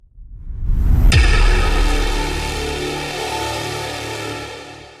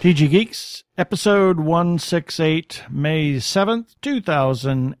TG Geeks, episode 168, May 7th,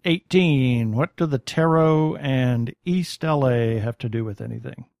 2018. What do the tarot and East LA have to do with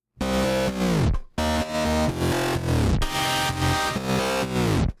anything?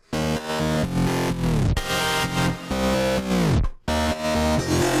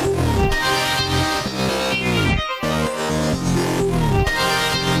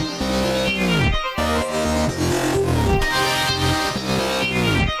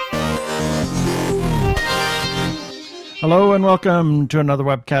 Hello and welcome to another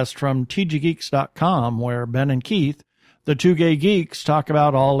webcast from tggeeks.com, where Ben and Keith, the two gay geeks, talk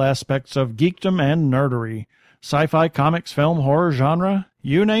about all aspects of geekdom and nerdery. Sci-fi, comics, film, horror, genre,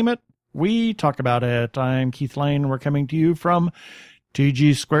 you name it, we talk about it. I'm Keith Lane. We're coming to you from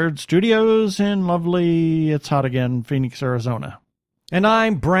TG Squared Studios in lovely, it's hot again, Phoenix, Arizona. And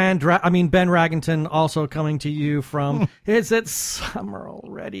I'm Ben Raggington, also coming to you from, is it summer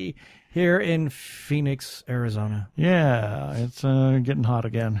already? Here in Phoenix, Arizona. Yeah, it's getting hot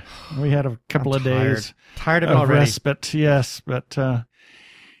again. We had a couple of days tired of it already. Respite, yes, but now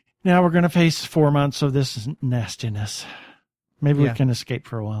we're going to face 4 months of this nastiness. Maybe we can escape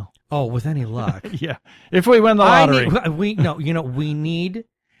for a while. Oh, with any luck. Yeah, if we win the lottery. We need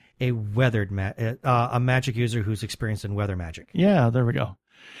a weathered a magic user who's experienced in weather magic. Yeah, there we go.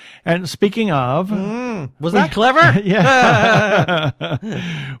 And speaking of... was that clever? Yeah.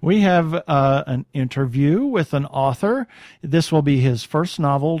 We have an interview with an author. This will be his first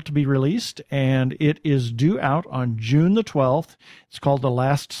novel to be released, and it is due out on June the 12th. It's called The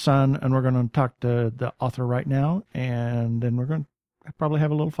Last Sun, and we're going to talk to the author right now, and then we're going to probably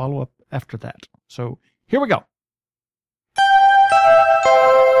have a little follow-up after that. So here we go.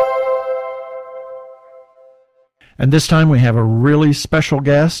 And this time we have a really special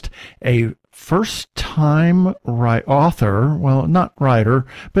guest, a first-time author, well, not writer,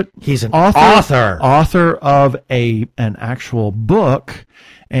 but he's an author of an actual book,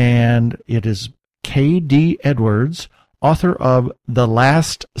 and it is K.D. Edwards, author of The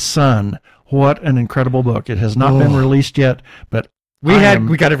Last Sun. What an incredible book. It has not been released yet, but we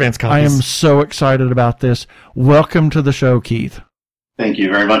got advance copies. I am so excited about this. Welcome to the show, Keith. Thank you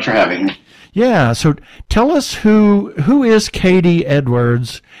very much for having me. Yeah, so tell us who is K.D.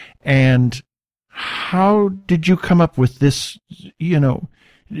 Edwards, and how did you come up with this,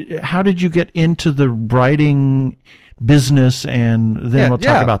 how did you get into the writing business, and then we'll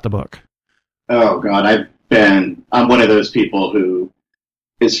talk about the book. Oh, God, I'm one of those people who,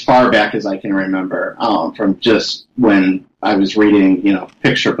 as far back as I can remember, from just when I was reading,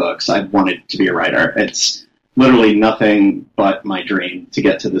 picture books, I wanted to be a writer. It's literally nothing but my dream to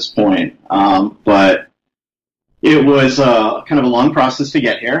get to this point. But it was kind of a long process to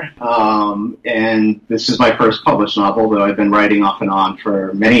get here. And this is my first published novel, though I've been writing off and on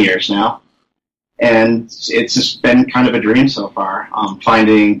for many years now. And it's just been kind of a dream so far.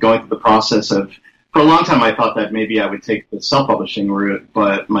 Going through the process of, for a long time I thought that maybe I would take the self-publishing route,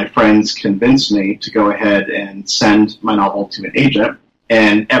 but my friends convinced me to go ahead and send my novel to an agent.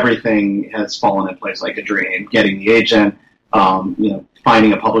 And everything has fallen in place like a dream. Getting the agent,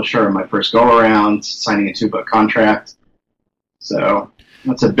 finding a publisher in my first go-around, signing a 2-book contract. So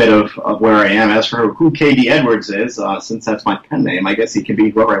that's a bit of where I am. As for who K.D. Edwards is, since that's my pen name, I guess he can be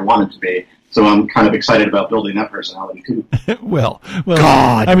whoever I want him to be. So I'm kind of excited about building that personality, too. well,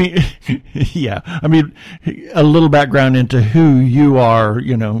 God. I mean, yeah. I mean, a little background into who you are,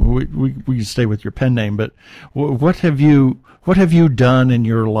 we can stay with your pen name, but what have you done in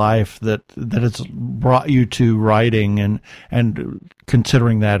your life that has brought you to writing and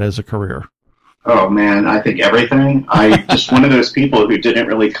considering that as a career? Oh, man, I think everything. I just one of those people who didn't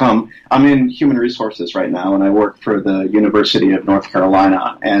really come. I'm in human resources right now, and I work for the University of North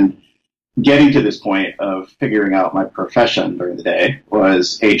Carolina. And getting to this point of figuring out my profession during the day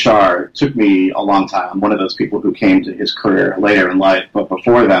was HR. It took me a long time. I'm one of those people who came to his career later in life, but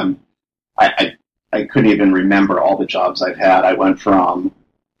before them, I couldn't even remember all the jobs I've had. I went from,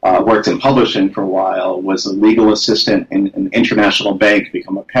 worked in publishing for a while, was a legal assistant in an international bank,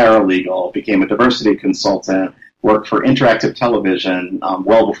 become a paralegal, became a diversity consultant, worked for interactive television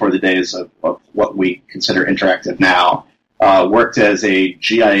well before the days of what we consider interactive now. Worked as a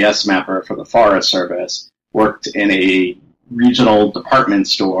GIS mapper for the Forest Service, worked in a regional department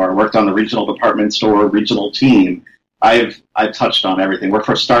store, worked on the regional department store regional team. I've touched on everything. Worked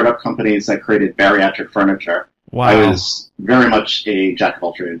for startup companies that created bariatric furniture. Wow. I was very much a jack of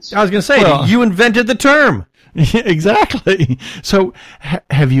all trades. I was going to say, you invented the term. Exactly. So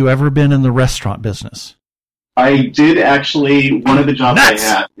have you ever been in the restaurant business? I did actually. One of the jobs Nuts!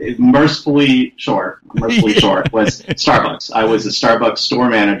 I had, mercifully short, was Starbucks. I was a Starbucks store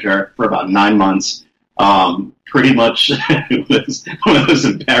manager for about 9 months. Pretty much, it was one of the most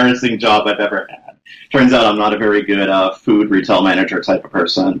embarrassing jobs I've ever had. Turns out I'm not a very good food retail manager type of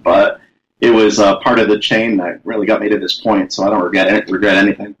person, but it was part of the chain that really got me to this point, so I don't regret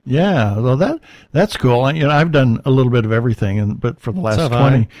anything. Yeah, well, that's cool. I've done a little bit of everything, but for the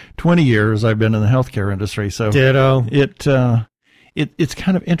last 20 years, I've been in the healthcare industry. So ditto. It's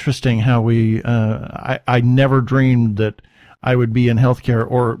kind of interesting how I never dreamed that I would be in healthcare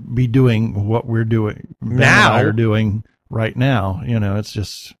or be doing what we're doing now. Ben and I are doing right now. It's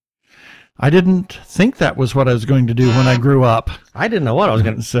just. I didn't think that was what I was going to do when I grew up. I didn't know what I was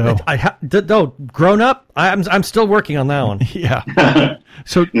going to. So, grown up, I'm still working on that one. Yeah.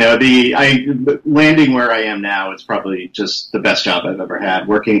 So no, landing where I am now is probably just the best job I've ever had.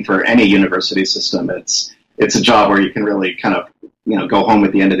 Working for any university system, it's a job where you can really kind of go home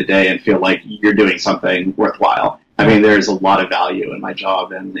at the end of the day and feel like you're doing something worthwhile. I mean, there's a lot of value in my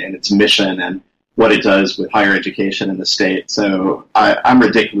job and its mission and what it does with higher education in the state. So I'm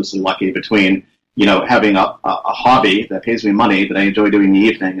ridiculously lucky between, having a hobby that pays me money that I enjoy doing in the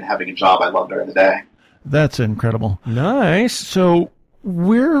evening and having a job I love during the day. That's incredible. Nice. So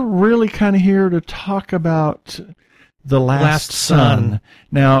we're really kind of here to talk about The Last Son.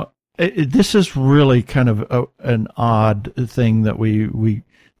 Now, this is really kind of an odd thing that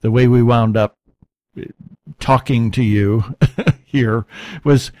the way we wound up talking to you here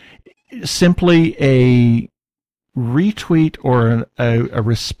was simply a retweet or a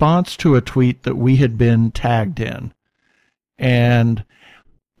response to a tweet that we had been tagged in. And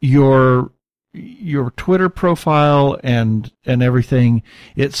your Twitter profile and everything,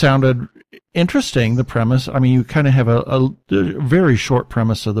 it sounded interesting, the premise. I mean, you kind of have a very short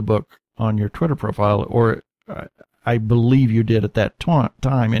premise of the book on your Twitter profile, or I believe you did at that time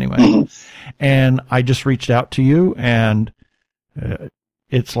anyway. Mm-hmm. And I just reached out to you, and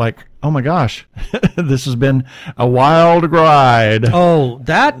it's like, oh my gosh, this has been a wild ride. Oh,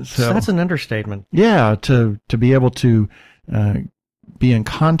 that's an understatement. Yeah, to be able to be in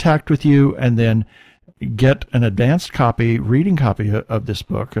contact with you and then get an advanced reading copy of this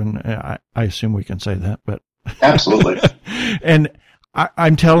book, and I assume we can say that, but absolutely. And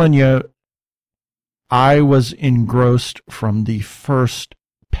I'm telling you, I was engrossed from the first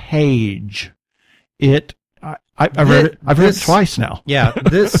page. I've read it twice now. Yeah,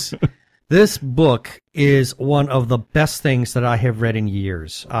 this book is one of the best things that I have read in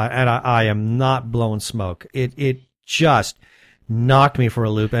years, and I am not blowing smoke. It just knocked me for a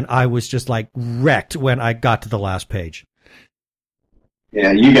loop, and I was just like wrecked when I got to the last page.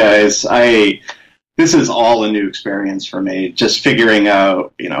 Yeah, you guys, this is all a new experience for me, just figuring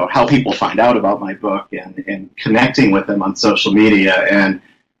out, how people find out about my book and connecting with them on social media. And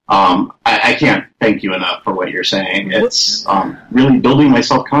I can't thank you enough for what you're saying. It's really building my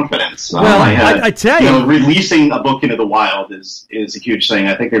self-confidence. Well, I tell you, releasing a book into the wild is a huge thing.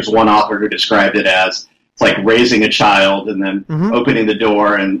 I think there's one author who described it as it's like raising a child and then opening the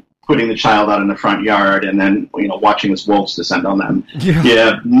door and putting the child out in the front yard and then, watching as wolves descend on them. Yeah. You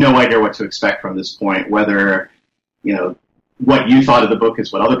have no idea what to expect from this point, whether, what you thought of the book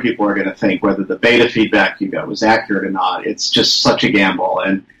is what other people are going to think, whether the beta feedback you got was accurate or not. It's just such a gamble.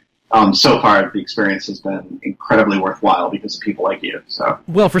 And so far, the experience has been incredibly worthwhile because of people like you. So,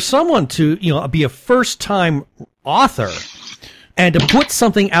 well, for someone to be a first-time author and to put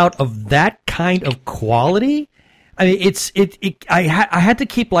something out of that kind of quality, I mean, I had to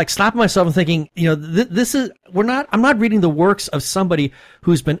keep slapping myself and thinking, I'm not reading the works of somebody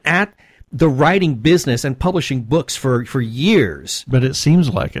who's been at the writing business and publishing books for years. But it seems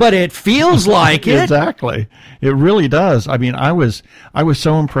like it. But it feels like it. Exactly. It really does. I mean, I was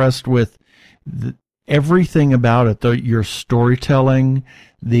so impressed with everything about it, your storytelling,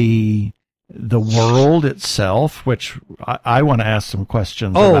 the world itself, which I want to ask some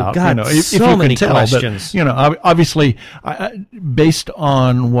questions about. Oh, God, if so many questions. But, obviously, based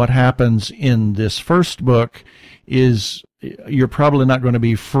on what happens in this first book, you're probably not going to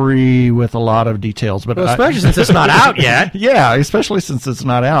be free with a lot of details. But especially since it's not out yet. Yeah, especially since it's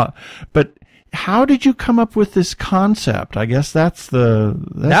not out. But how did you come up with this concept? I guess that's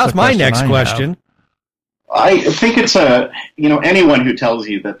my next question. I think it's anyone who tells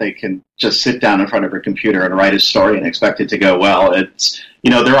you that they can just sit down in front of a computer and write a story and expect it to go well. It's,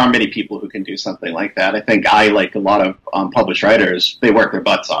 there are many people who can do something like that. I think like a lot of published writers, they work their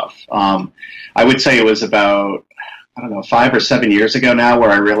butts off. I would say it was about, 5 or 7 years ago now where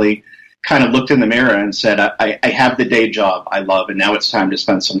I really kind of looked in the mirror and said, I have the day job I love, and now it's time to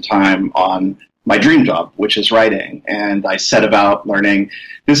spend some time on my dream job, which is writing. And I set about learning.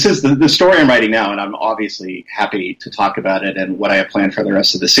 This is the story I'm writing now, and I'm obviously happy to talk about it and what I have planned for the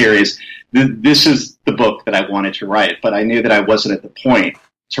rest of the series. This is the book that I wanted to write, but I knew that I wasn't at the point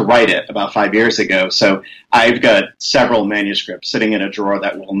to write it about 5 years ago. So I've got several manuscripts sitting in a drawer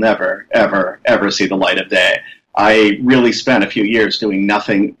that will never, ever, ever see the light of day. I really spent a few years doing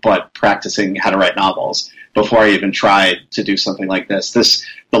nothing but practicing how to write novels before I even tried to do something like this.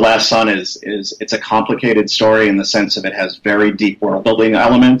 The Last Son it's a complicated story in the sense of it has very deep world building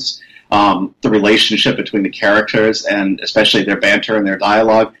elements. The relationship between the characters and especially their banter and their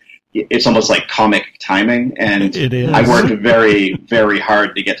dialogue, it's almost like comic timing. And it is. I worked very, very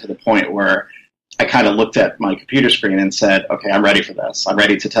hard to get to the point where I kind of looked at my computer screen and said, okay, I'm ready for this. I'm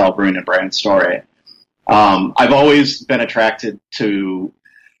ready to tell Brune and Bran's story. I've always been attracted to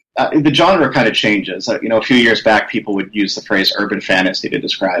the genre kind of changes. A few years back, people would use the phrase urban fantasy to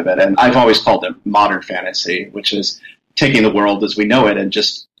describe it, and I've always called it modern fantasy, which is taking the world as we know it and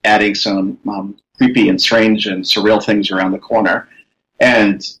just adding some creepy and strange and surreal things around the corner.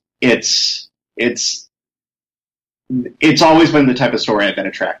 And it's always been the type of story I've been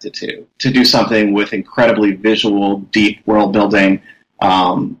attracted to do something with incredibly visual, deep world building.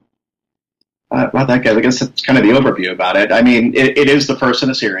 Well, I guess that's kind of the overview about it. I mean, it is the first in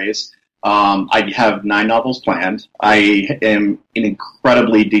a series. I have 9 novels planned. I am an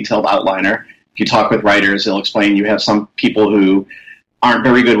incredibly detailed outliner. If you talk with writers, they'll explain you have some people who aren't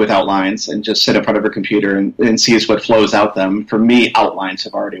very good with outlines and just sit in front of a computer and sees what flows out them. For me, outlines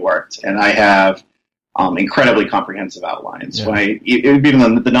have already worked, and I have incredibly comprehensive outlines. Yeah.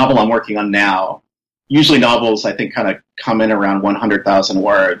 Even the novel I'm working on now, usually novels I think kind of come in around 100,000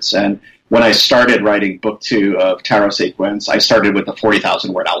 words, and when I started writing book 2 of Tarot Sequence, I started with a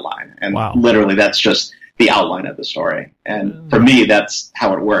 40,000 word outline. And literally that's just the outline of the story. And for me, that's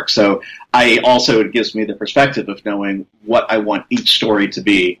how it works. So it gives me the perspective of knowing what I want each story to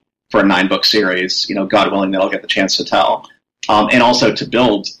be for a 9-book series, God willing, that I'll get the chance to tell. And also to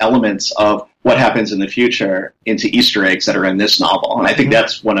build elements of what happens in the future into Easter eggs that are in this novel. And I think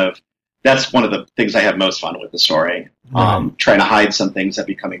that's one of the things I have most fun with the story. Trying to hide some things that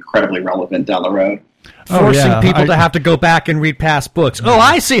become incredibly relevant down the road. Forcing people to have to go back and read past books. Oh,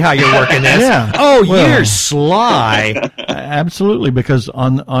 I see how you're working this. You're sly. Absolutely, because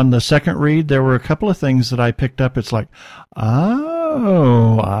on the second read, there were a couple of things that I picked up. It's like,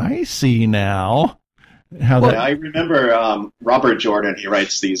 oh, I see now. I remember Robert Jordan. He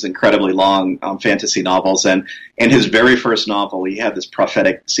writes these incredibly long fantasy novels, and in his very first novel, he had this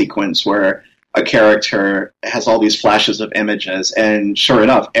prophetic sequence where a character has all these flashes of images, and sure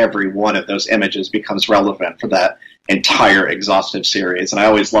enough, every one of those images becomes relevant for that entire exhaustive series. And I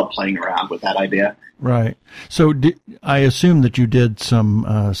always love playing around with that idea. Right. So I assume that you did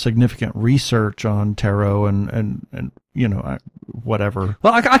some significant research on tarot and whatever.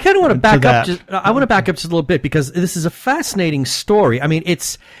 Well, I kind of want to back up. I want to back up just a little bit because this is a fascinating story. I mean,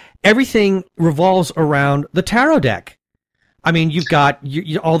 everything revolves around the tarot deck. I mean, you've got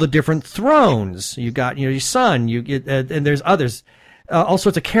all the different thrones. You've got your son. And there's others, all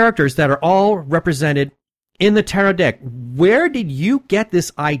sorts of characters that are all represented in the tarot deck. Where did you get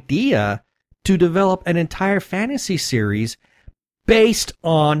this idea to develop an entire fantasy series based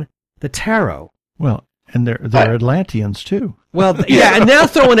on the tarot? Well, and they're Atlanteans too. Well, and now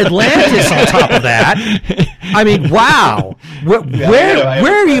throwing Atlantis on top of that. I mean, wow. Where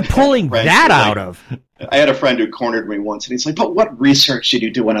are you pulling that out of? I had a friend who cornered me once, and he's like, "But what research did you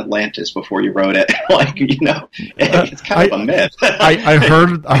do on Atlantis before you wrote it?" It's kind of a myth. I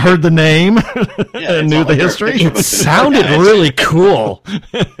heard the name and knew the history. It sounded really cool.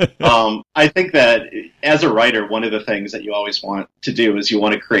 I think that as a writer, one of the things that you always want to do is you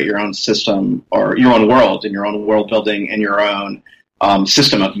want to create your own system or your own world and your own world building and your own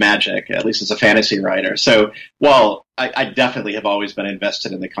system of magic, at least as a fantasy writer. So while I definitely have always been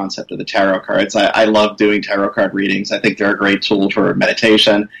invested in the concept of the tarot cards, I love doing tarot card readings. I think they're a great tool for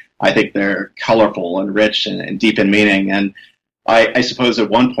meditation. I think they're colorful and rich and deep in meaning. And I suppose at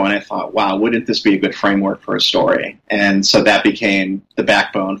one point I thought, wow, wouldn't this be a good framework for a story? And so that became the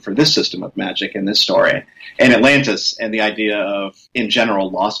backbone for this system of magic in this story. And Atlantis and the idea of, in general,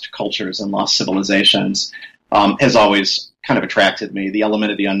 lost cultures and lost civilizations has always kind of attracted me. The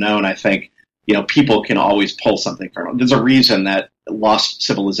element of the unknown, I think, people can always pull something from it. There's a reason that lost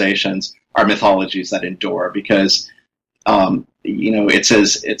civilizations are mythologies that endure, because it's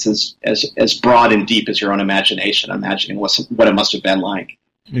as broad and deep as your own imagination, imagining what it must have been like.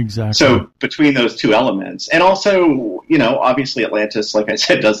 Exactly. So between those two elements, and also, obviously Atlantis, like I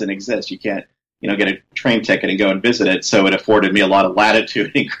said, doesn't exist. You can't get a train ticket and go and visit it. So it afforded me a lot of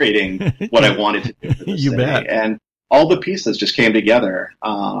latitude in creating what I wanted to do for the You city. bet. And all the pieces just came together.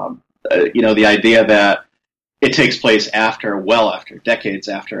 The idea that it takes place decades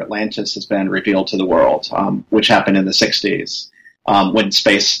after Atlantis has been revealed to the world, which happened in the 60s, when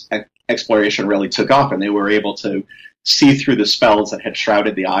space exploration really took off, and they were able to see through the spells that had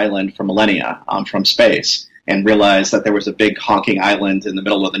shrouded the island for millennia from space, and realize that there was a big honking island in the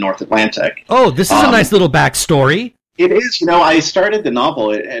middle of the North Atlantic. Oh, this is a nice little backstory. It is. I started the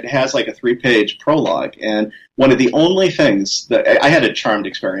novel. It has like a 3-page prologue, and one of the only things that I had a charmed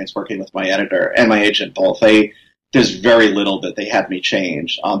experience working with my editor and my agent both. There's very little that they had me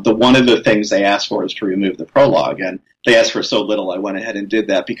change. One of the things they asked for is to remove the prologue, and they asked for so little. I went ahead and did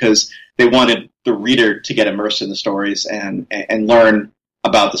that because they wanted the reader to get immersed in the stories and learn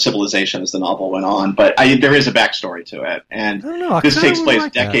about the civilization as the novel went on. But there is a backstory to it, and this takes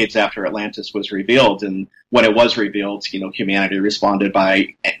place decades after Atlantis was revealed. And when it was revealed, humanity responded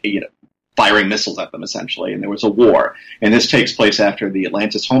by firing missiles at them, essentially, and there was a war. And this takes place after the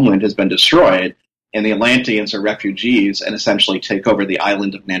Atlantis homeland has been destroyed, and the Atlanteans are refugees and essentially take over the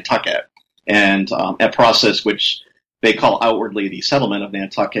island of Nantucket. And a process which they call outwardly the settlement of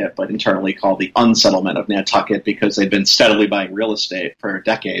Nantucket, but internally called the unsettlement of Nantucket, because they've been steadily buying real estate for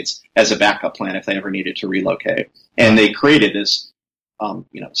decades as a backup plan if they ever needed to relocate. And they created this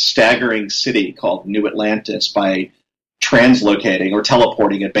staggering city called New Atlantis by translocating or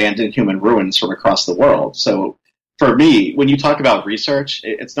teleporting abandoned human ruins from across the world. So for me, when you talk about research,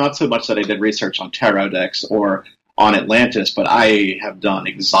 it's not so much that I did research on Pterodex or on Atlantis, but I have done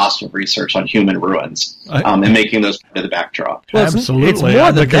exhaustive research on human ruins and making those part of the backdrop. Well, absolutely, it's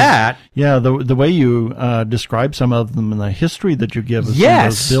more than that. Yeah, the way you describe some of them and the history that you give of some of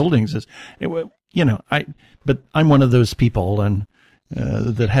those buildings is, but I'm one of those people and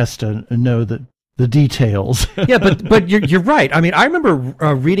that has to know the details. Yeah, but you're right. I mean, I remember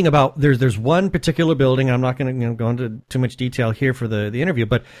reading about there's one particular building. I'm not going to go into too much detail here for the interview,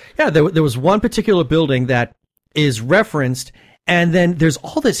 but yeah, there was one particular building that is referenced, and then there's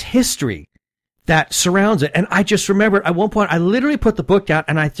all this history that surrounds it. And I just remember at one point I literally put the book down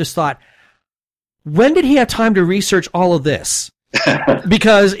and I just thought, when did he have time to research all of this?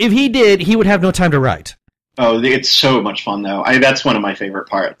 Because if he did, he would have no time to write. Oh, it's so much fun, though. That's one of my favorite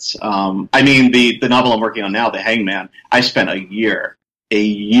parts. The novel I'm working on now, The Hangman, I spent a year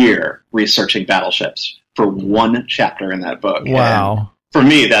researching battleships for one chapter in that book. Wow. And for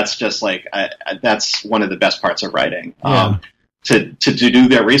me, that's just that's one of the best parts of writing. Yeah. To do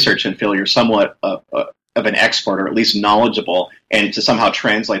that research and feel you're somewhat of an expert, or at least knowledgeable, and to somehow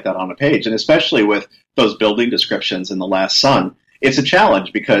translate that on a page. And especially with those building descriptions in The Last Sun, it's a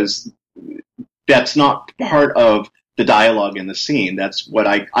challenge because that's not part of the dialogue in the scene. That's what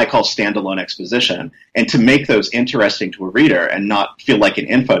I call standalone exposition. And to make those interesting to a reader and not feel like an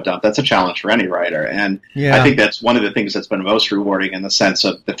info dump, that's a challenge for any writer. And I think that's one of the things that's been most rewarding in the sense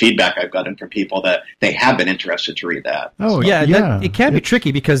of the feedback I've gotten from people that they have been interested to read that. Oh, yeah. It can be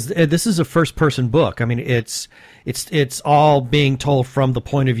tricky because this is a first-person book. I mean, it's all being told from the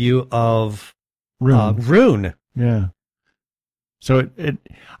point of view of Rune. Yeah. So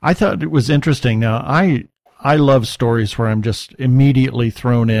I thought it was interesting. Now, I love stories where I'm just immediately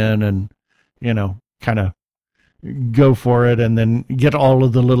thrown in and, kind of go for it and then get all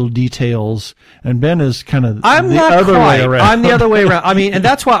of the little details. And Ben is kind of the other way around. I'm the other way around. I mean, and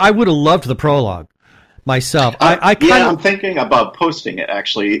that's why I would have loved the prologue myself. I'm thinking about posting it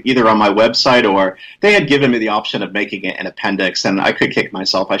actually, either on my website, or they had given me the option of making it an appendix, and I could kick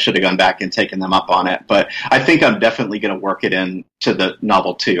myself. I should have gone back and taken them up on it, but I think I'm definitely going to work it into the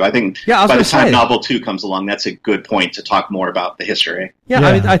novel 2. I think by the time novel 2 comes along, that's a good point to talk more about the history. Yeah.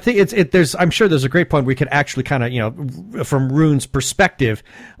 I mean, I think I'm sure there's a great point where we could actually kind of, from Rune's perspective,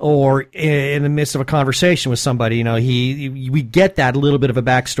 or in the midst of a conversation with somebody, we get that little bit of a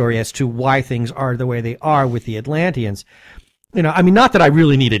backstory as to why things are the way they are with the Atlanteans. I mean, not that I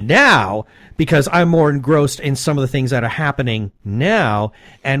really need it now, because I'm more engrossed in some of the things that are happening now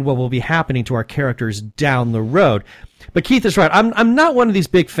and what will be happening to our characters down the road. But Keith is right. I'm not one of these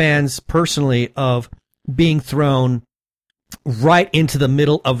big fans personally of being thrown right into the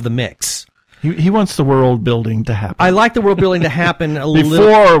middle of the mix. He wants the world building to happen. I like the world building to happen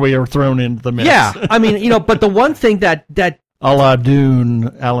before we are thrown into the mix. Yeah, I mean, but the one thing that a la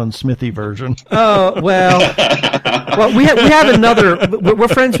Dune, Alan Smithy version. Oh, well, we have another. We're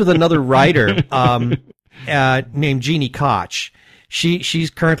friends with another writer named Jeannie Koch. She's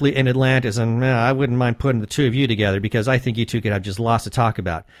currently in Atlantis, and I wouldn't mind putting the two of you together because I think you two could have just lots to talk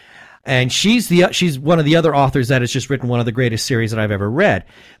about. And she's one of the other authors that has just written one of the greatest series that I've ever read.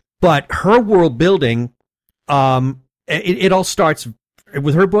 But her world building, it all starts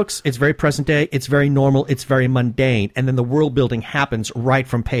with her books. It's very present day. It's very normal. It's very mundane. And then the world building happens right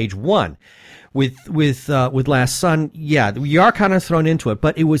from page one. With Last Son, yeah, we are kind of thrown into it,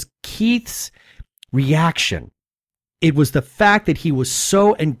 but it was Keith's reaction. It was the fact that he was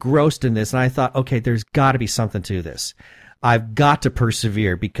so engrossed in this, and I thought, okay, there's got to be something to this. I've got to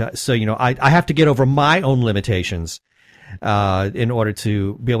persevere because, I have to get over my own limitations, in order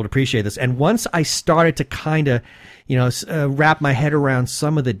to be able to appreciate this. And once I started to kind of, wrap my head around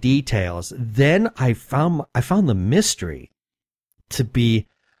some of the details, then I found the mystery to be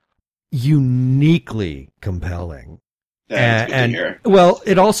uniquely compelling. That's good to hear. Well,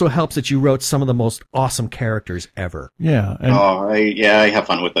 it also helps that you wrote some of the most awesome characters ever. Yeah. I have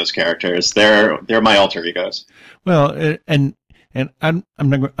fun with those characters. They're my alter egos. Well, and I'm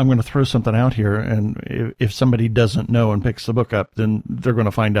going to throw something out here, and if somebody doesn't know and picks the book up, then they're going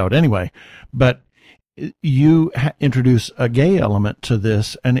to find out anyway. But you introduce a gay element to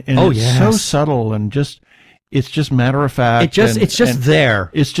this, and it's so subtle and it's just matter of fact. It's just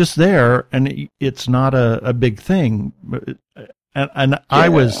there. It's just there, and it's not a big thing. And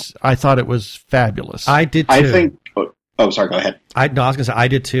I thought it was fabulous. I did too. I think. Oh, sorry. Go ahead. I was going to say I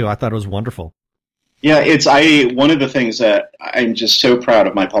did too. I thought it was wonderful. Yeah, one of the things that I'm just so proud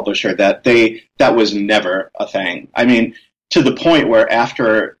of my publisher that was never a thing. I mean, to the point where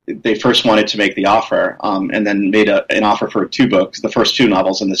after they first wanted to make the offer, and then made an offer for 2 books, the first 2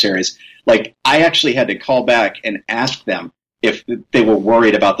 novels in the series, like I actually had to call back and ask them if they were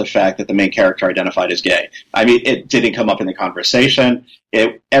worried about the fact that the main character identified as gay. I mean, it didn't come up in the conversation.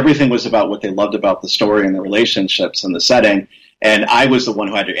 Everything was about what they loved about the story and the relationships and the setting. And I was the one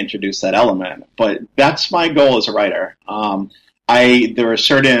who had to introduce that element. But that's my goal as a writer. There are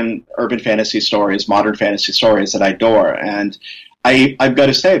certain urban fantasy stories, modern fantasy stories that I adore. And I've got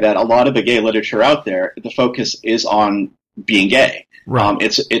to say that a lot of the gay literature out there, the focus is on being gay. Right.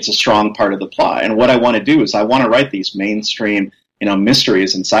 It's a strong part of the plot. And what I want to do is I want to write these mainstream,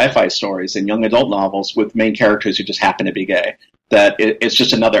 mysteries and sci-fi stories and young adult novels with main characters who just happen to be gay. That it's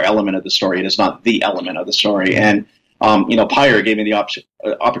just another element of the story. It is not the element of the story. And Pyre gave me the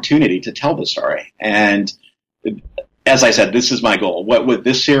opportunity to tell the story. And as I said, this is my goal. What with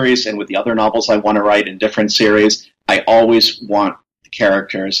this series and with the other novels I want to write in different series, I always want the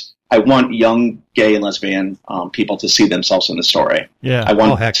characters. I want young gay and lesbian people to see themselves in the story. Yeah. I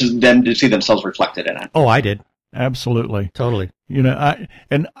want them to see themselves reflected in it. Oh, I did. Absolutely. Totally. I'm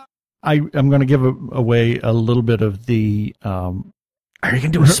going to give away a little bit of the are you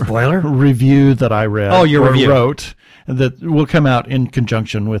going to do a spoiler? Review that I read. Oh, your review. Wrote that will come out in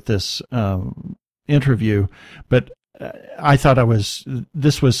conjunction with this interview. But I thought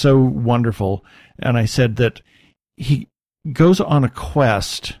this was so wonderful. And I said that he goes on a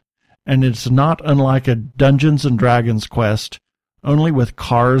quest, and it's not unlike a Dungeons and Dragons quest, only with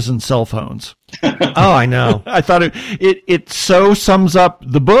cars and cell phones. Oh, I know. I thought it so sums up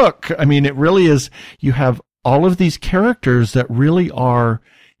the book. I mean, it really is. You have all of these characters that really are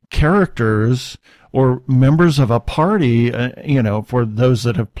characters or members of a party, for those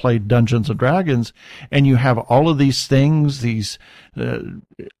that have played Dungeons and Dragons, and you have all of these things, these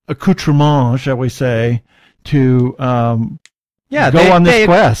accoutrements, shall we say, to go on this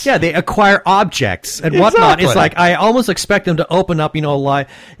quest. Yeah, they acquire objects and whatnot. It's like I almost expect them to open up, like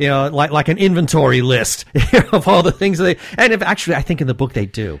an inventory list of all the things and if actually I think in the book they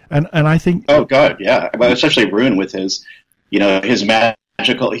do. And I think oh god, yeah, well, especially Rune with his his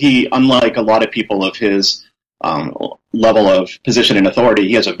magical. He, unlike a lot of people of his level of position and authority,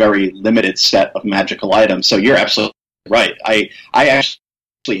 he has a very limited set of magical items. So you're absolutely right. I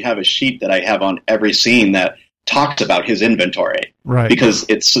actually have a sheet that I have on every scene that talks about his inventory, right? Because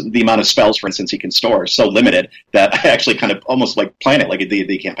it's the amount of spells, for instance, he can store is so limited that I actually kind of almost like plan it like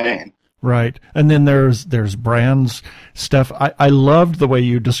the campaign. Right. And then there's Bran's stuff. I loved the way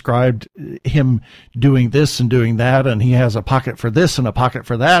you described him doing this and doing that, and he has a pocket for this and a pocket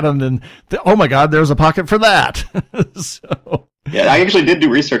for that, and then oh my God, there's a pocket for that. So yeah, I actually did do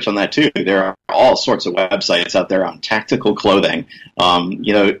research on that too. There are all sorts of websites out there on tactical clothing.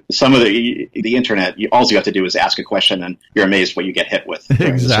 Some of the internet, all you have to do is ask a question, and you're amazed what you get hit with.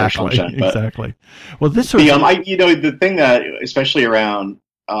 Exactly. Well, this was the thing that, especially around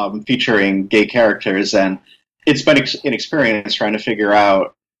featuring gay characters, and it's been an experience trying to figure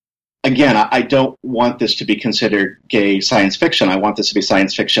out. Again, I don't want this to be considered gay science fiction. I want this to be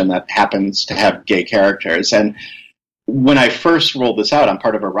science fiction that happens to have gay characters. And when I first rolled this out, I'm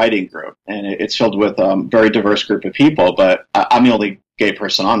part of a writing group, and it's filled with a very diverse group of people, but I'm the only gay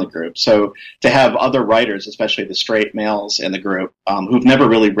person on the group. So to have other writers, especially the straight males in the group, who've never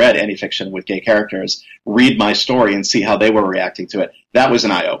really read any fiction with gay characters, read my story and see how they were reacting to it, that was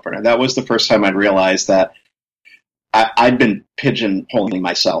an eye-opener. That was the first time I'd realized that I'd been pigeonholing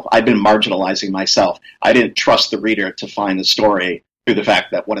myself. I'd been marginalizing myself. I didn't trust the reader to find the story through the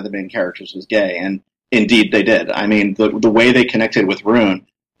fact that one of the main characters was gay. And indeed they did. I mean, the way they connected with Rune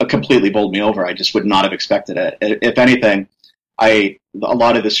completely bowled me over. I just would not have expected it. If anything, a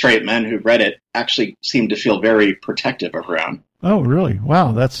lot of the straight men who read it actually seemed to feel very protective of Rune. Oh, really?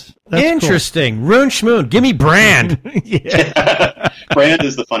 Wow, that's interesting. Cool. Rune Schmoon, give me Brand. Brand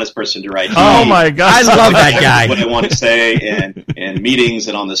is the funnest person to write. Oh my God, I love that guy. What I want to say in meetings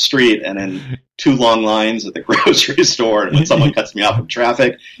and on the street and in 2 long lines at the grocery store, and when someone cuts me off in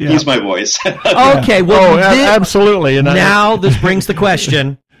traffic, he's my voice. Okay, well, absolutely. And now this brings the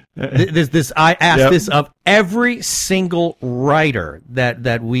question. I asked this of every single writer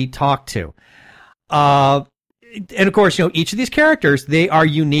that we talk to. And of course, each of these characters, they are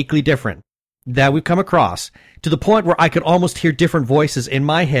uniquely different that we've come across, to the point where I could almost hear different voices in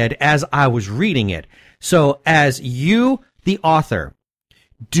my head as I was reading it. So as you, the author,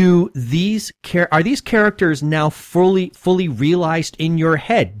 are these characters now fully realized in your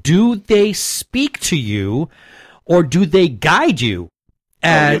head? Do they speak to you, or do they guide you?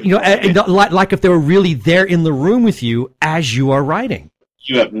 Like if they were really there in the room with you as you are writing.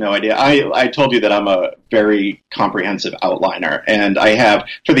 You have no idea. I told you that I'm a very comprehensive outliner, and I have,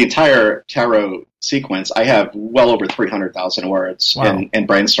 for the entire tarot sequence, I have well over 300,000 words in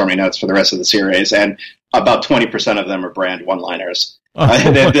brainstorming notes for the rest of the series, and about 20% of them are Brand one-liners.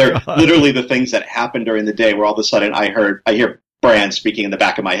 They're literally the things that happen during the day where all of a sudden I hear Brand speaking in the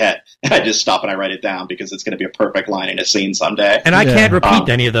back of my head. I just stop and I write it down because it's going to be a perfect line in a scene someday. And I can't repeat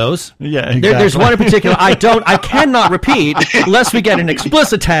any of those. Yeah, exactly. There's one in particular I cannot repeat unless we get an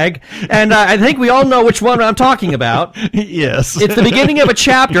explicit tag. And I think we all know which one I'm talking about. Yes. It's the beginning of a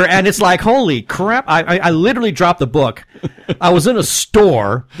chapter, and it's like, holy crap! I literally dropped the book. I was in a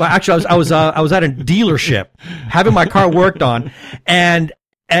store. Well, actually, I was at a dealership having my car worked on, and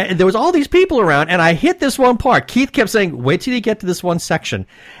there was all these people around, and I hit this one part. Keith kept saying, wait till you get to this one section.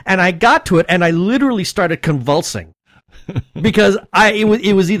 And I got to it, and I literally started convulsing. Because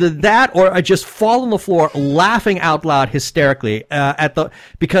it was either that or I just fall on the floor laughing out loud hysterically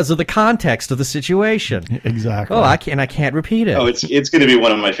because of the context of the situation. Exactly. Oh, I can't repeat it. Oh, it's going to be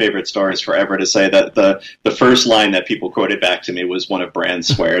one of my favorite stories forever to say that the first line that people quoted back to me was one of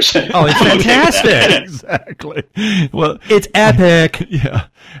Brand's swears. Oh, it's fantastic. Exactly. Well, it's epic. Yeah,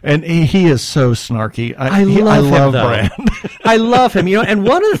 and he is so snarky. I love Brand. I love him. And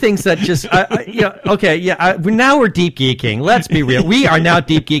one of the things that just now we're deep geeking. Let's be real. We are now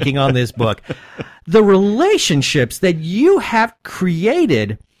deep geeking on this book. The relationships that you have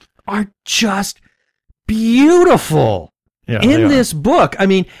created are just beautiful in this book. I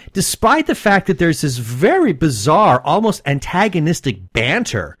mean, despite the fact that there's this very bizarre, almost antagonistic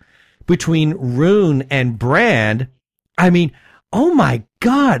banter between Rune and Brand, I mean, oh my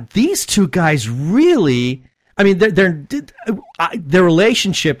God, these two guys really, I mean, their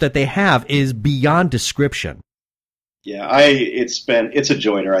relationship that they have is beyond description. Yeah, it's a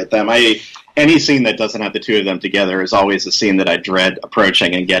joy to write them. Any scene that doesn't have the two of them together is always a scene that I dread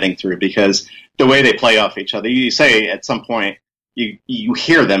approaching and getting through, because the way they play off each other, you say at some point you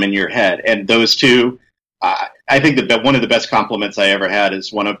hear them in your head, and those two, I think that one of the best compliments I ever had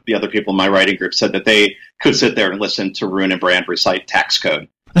is one of the other people in my writing group said that they could sit there and listen to Rune and Brand recite tax code.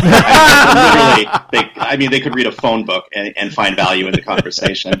 They could read a phone book and find value in the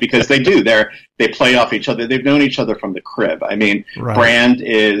conversation, because they do. They play off each other. They've known each other from the crib. I mean, right. Brand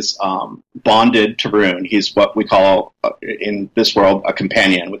is bonded to Rune. He's what we call in this world a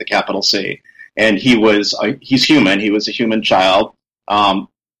companion with a capital C, and he's human. He was a human child,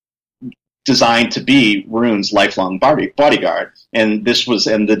 designed to be Rune's lifelong bodyguard. And this was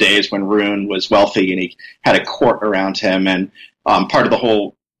in the days when Rune was wealthy and he had a court around him. And part of the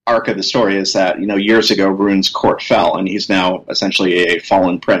whole arc of the story is that, years ago, Rune's court fell, and he's now essentially a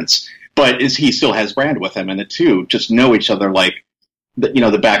fallen prince. But he still has Brand with him, and the two just know each other like,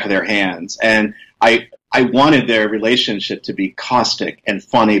 the back of their hands. And I wanted their relationship to be caustic and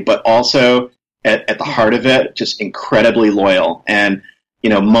funny, but also at the heart of it, just incredibly loyal and,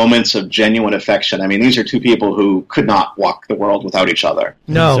 moments of genuine affection. I mean, these are two people who could not walk the world without each other.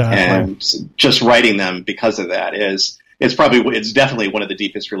 No. Exactly. And just writing them because of that it's definitely one of the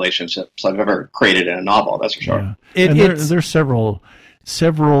deepest relationships I've ever created in a novel. That's for sure. Yeah. There's several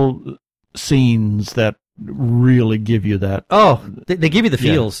scenes that really give you that. Oh, they give you the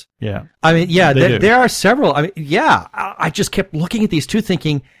feels. Yeah. I mean, yeah, They do. there are several. I mean, yeah, I just kept looking at these two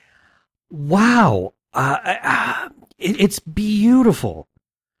thinking, wow, it's beautiful.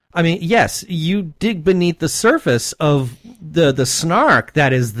 I mean, yes, you dig beneath the surface of the snark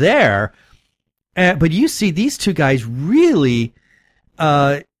that is there, but you see these two guys really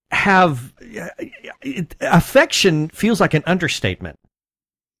have affection feels like an understatement.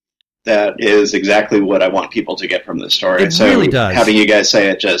 That is exactly what I want people to get from this story. It really does. Having you guys say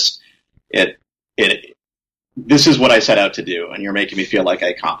it this is what I set out to do, and you're making me feel like I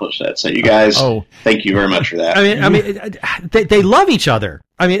accomplished it. So you guys, thank you very much for that. I mean, they love each other.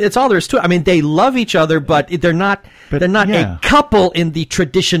 I mean, it's all there is to it. I mean, they love each other, but they're not a couple in the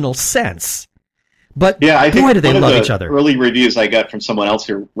traditional sense. But yeah, I think boy, do they love each other. Early reviews I got from someone else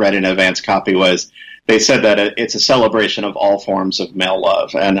who read an advance copy was they said that it's a celebration of all forms of male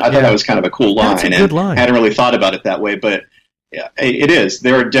love, and I thought that was kind of a cool line. That's a good line. I hadn't really thought about it that way, but yeah, it is.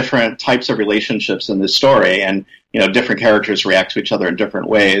 There are different types of relationships in this story, and different characters react to each other in different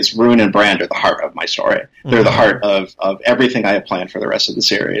ways. Rune and Brand are the heart of my story. They're the heart of everything I have planned for the rest of the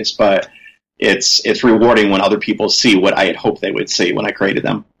series. But it's rewarding when other people see what I had hoped they would see when I created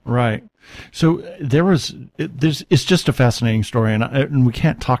them. Right. So it's just a fascinating story, and we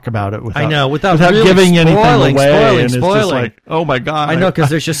can't talk about it without really giving anything away. Spoiling. It's just like, oh my God! I know, because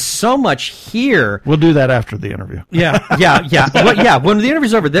there's just so much here. We'll do that after the interview. Yeah. Well, when the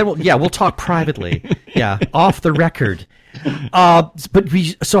interview's over, then we'll talk privately. Yeah, off the record.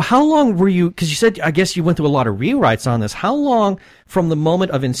 So how long were you? Because you said, I guess you went through a lot of rewrites on this. How long from the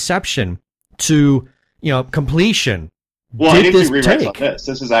moment of inception to completion? Well, I didn't do rewrites on this.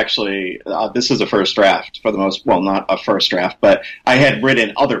 This is actually this is a first draft for the most. Well, not a first draft, but I had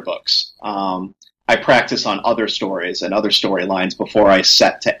written other books. I practiced on other stories and other storylines before I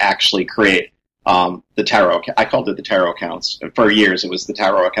set to actually create the tarot. I called it the tarot accounts. For years, it was the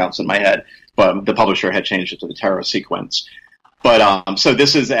tarot accounts in my head, but the publisher had changed it to the tarot sequence. But so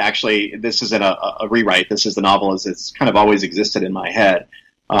this isn't a rewrite. This is the novel as it's kind of always existed in my head.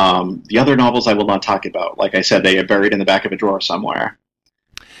 The other novels I will not talk about. Like I said, they are buried in the back of a drawer somewhere.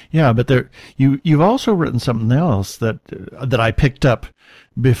 Yeah, but you've also written something else that I picked up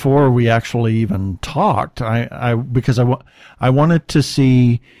before we actually even talked. Because I wanted to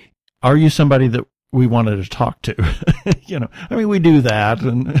see, are you somebody that we wanted to talk to? I mean, we do that,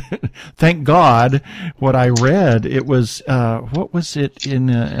 and thank God what I read, it was, what was it in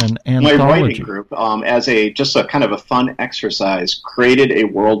an anthology? My writing group, as just a kind of a fun exercise, created a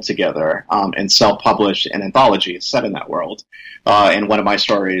world together, and self-published an anthology set in that world. And one of my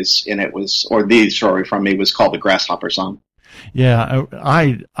stories in it the story from me was called The Grasshopper Song. Yeah,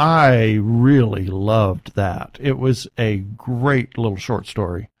 I really loved that. It was a great little short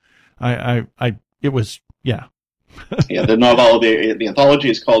story. It was, yeah. Yeah, the novel, the anthology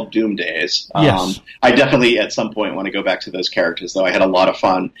is called Doom Days. Yes. I definitely, at some point, want to go back to those characters, though. I had a lot of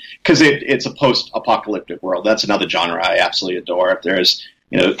fun, because it's a post-apocalyptic world. That's another genre I absolutely adore. If there's,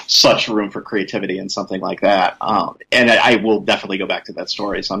 such room for creativity in something like that. And I will definitely go back to that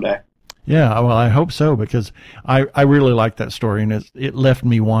story someday. Yeah, well, I hope so, because I really liked that story, and it left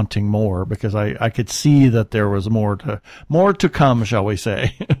me wanting more, because I could see that there was more to come, shall we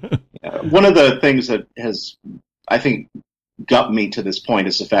say. One of the things that has, I think, got me to this point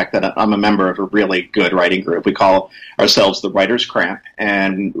is the fact that I'm a member of a really good writing group. We call ourselves the Writer's Cramp,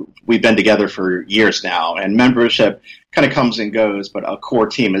 and we've been together for years now, and membership kind of comes and goes, but a core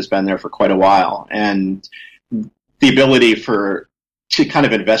team has been there for quite a while, and the ability to kind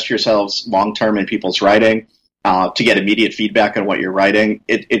of invest yourselves long-term in people's writing, to get immediate feedback on what you're writing,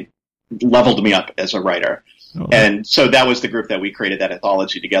 it leveled me up as a writer. Oh. And so that was the group that we created that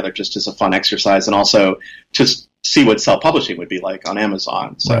anthology together, just as a fun exercise, and also just see what self-publishing would be like on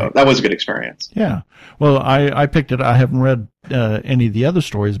Amazon. So That was a good experience. Yeah. Well, I picked it. I haven't read any of the other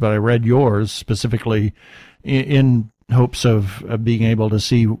stories, but I read yours specifically in hopes of being able to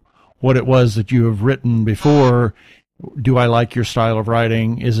see what it was that you have written before. Do I like your style of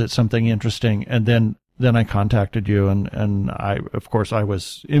writing? Is it something interesting? And then I contacted you, and I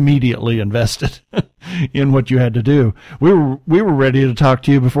was immediately invested in what you had to do. We were ready to talk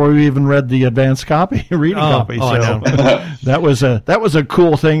to you before we even read the advanced copy, copy. So I know. that was a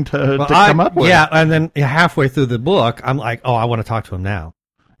cool thing to come up with. Yeah, and then halfway through the book, I'm like, I want to talk to him now.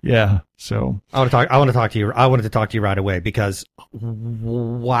 Yeah. So I want to talk to you. I wanted to talk to you right away, because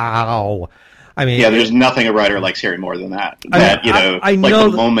wow. I mean, yeah, there's nothing a writer likes hearing more than that. I know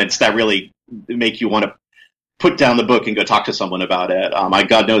the moments that really make you want to put down the book and go talk to someone about it.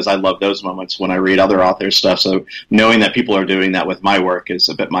 God knows I love those moments when I read other authors' stuff. So knowing that people are doing that with my work is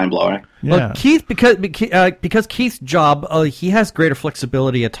a bit mind blowing. Yeah. Well, Keith, because Keith's job, he has greater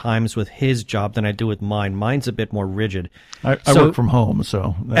flexibility at times with his job than I do with mine. Mine's a bit more rigid. I work from home,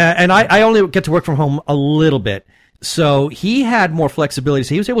 so and I only get to work from home a little bit. So he had more flexibility.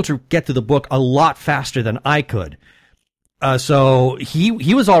 So he was able to get to the book a lot faster than I could. So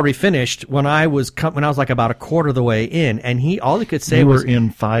he was already finished when I was like about a quarter of the way in, and all he could say you was were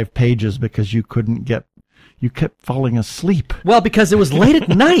in 5 pages because you kept falling asleep. Well, because it was late at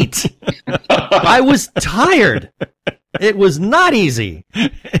night. I was tired. It was not easy.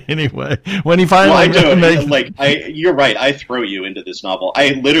 Anyway, when he finally you're right. I throw you into this novel.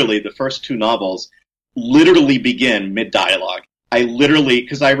 The first 2 novels literally begin mid dialogue.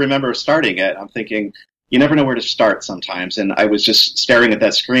 Because I remember starting it, I'm thinking, you never know where to start sometimes. And I was just staring at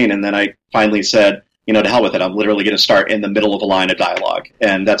that screen, and then I finally said, to hell with it. I'm literally going to start in the middle of a line of dialogue,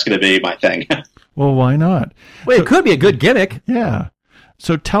 and that's going to be my thing. Well, why not? Well, it could be a good gimmick. Yeah.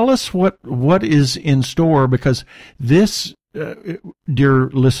 So tell us what is in store, because this, dear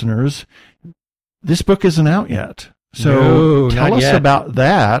listeners, this book isn't out yet. So tell us about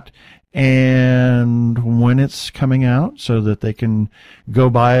that and when it's coming out so that they can go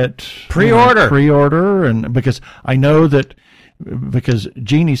buy it. Pre-order. And because I know because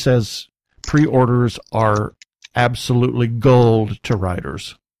Jeannie says pre-orders are absolutely gold to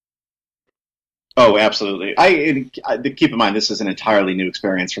writers. Oh, absolutely. Keep in mind, this is an entirely new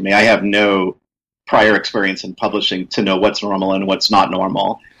experience for me. I have no prior experience in publishing to know what's normal and what's not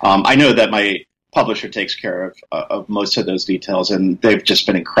normal. I know that my publisher takes care of most of those details, and they've just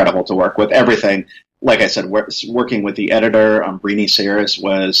been incredible to work with. Everything, like I said, working with the editor, Brini Sayers,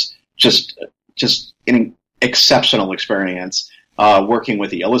 was just an exceptional experience. Working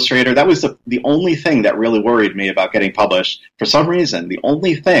with the illustrator, that was the only thing that really worried me about getting published. For some reason, the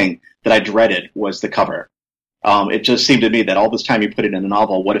only thing that I dreaded was the cover. It just seemed to me that all this time you put it in a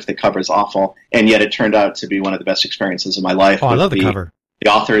novel, what if the cover is awful? And yet it turned out to be one of the best experiences of my life. Oh, I love the cover. The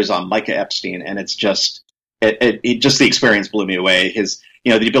author is Micah Epstein, and it's just the experience blew me away. His,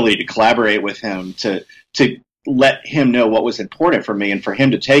 the ability to collaborate with him, to let him know what was important for me, and for him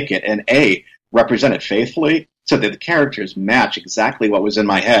to take it and represent it faithfully, so that the characters match exactly what was in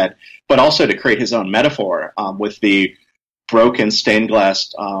my head, but also to create his own metaphor with the broken stained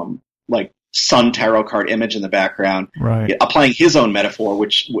glass sun tarot card image in the background, right? Applying his own metaphor,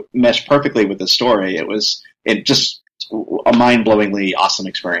 which meshed perfectly with the story. It was just a mind-blowingly awesome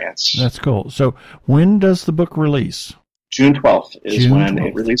experience. That's cool. So when does the book release? June 12th is when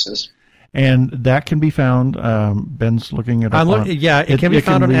it releases. And that can be found. Ben's looking it up. It can be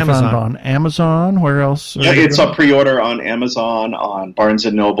found on Amazon. Found on Amazon. Where else? Yeah, it's a pre-order on Amazon, on Barnes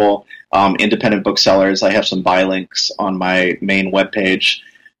and Noble, independent booksellers. I have some buy links on my main webpage.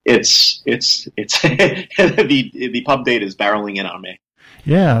 It's the pub date is barreling in on me.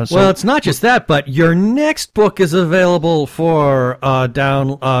 Yeah. So, well, it's not just that, but your next book is available for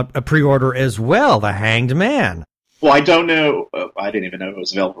a pre-order as well, The Hanged Man. Well, I don't know. I didn't even know it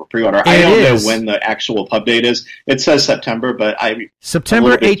was available for pre-order. I don't know when the actual pub date is. It says September, but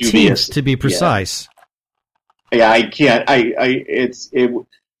September 18th to be precise. Yeah, I can't. I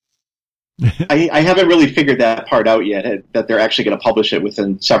haven't really figured that part out yet. That they're actually going to publish it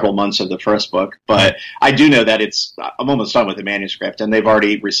within several months of the first book, but I do know that I'm almost done with the manuscript, and they've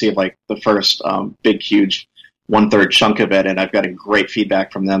already received the first big, huge 1/3 chunk of it, and I've got great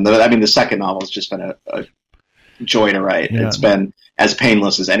feedback from them. I mean, the second novel has just been a joy to write. Yeah. It's been as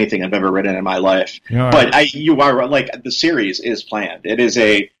painless as anything I've ever written in my life. But you are right. The series is planned. It is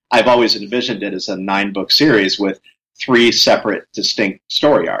I've always envisioned it as a 9-book series with 3 separate, distinct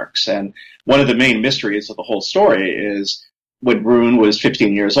story arcs. And one of the main mysteries of the whole story is when Rune was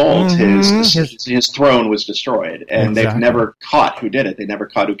 15 years old, his throne was destroyed, and they've never caught who did it. They never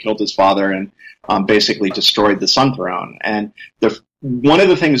caught who killed his father and basically destroyed the Sun Throne. And one of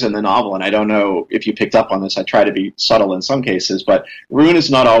the things in the novel, and I don't know if you picked up on this, I try to be subtle in some cases, but Rune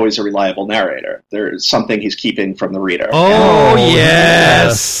is not always a reliable narrator. There's something he's keeping from the reader. Oh,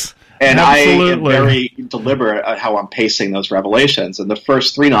 yes! And absolutely. I am very deliberate at how I'm pacing those revelations. And the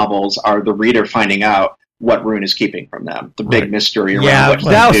first 3 novels are the reader finding out what Rune is keeping from them. The big mystery around what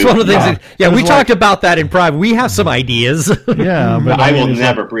that was one of the things. We talked about that in private. We have some ideas. Yeah, but I will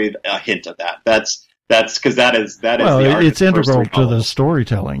never breathe a hint of that. That's because that is it's integral to the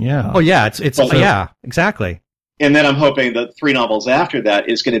storytelling. Yeah. Oh yeah, it's exactly. And then I'm hoping the 3 novels after that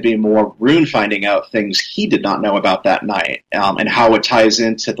is going to be more Rune finding out things he did not know about that night, and how it ties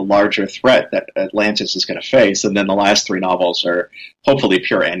into the larger threat that Atlantis is going to face. And then the last 3 novels are hopefully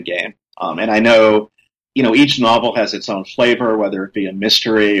pure endgame. And I know each novel has its own flavor, whether it be a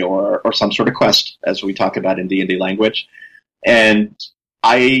mystery or some sort of quest, as we talk about in D&D language. And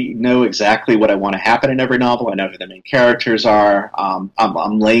I know exactly what I want to happen in every novel. I know who the main characters are.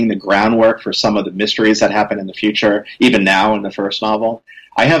 I'm laying the groundwork for some of the mysteries that happen in the future, even now in the first novel.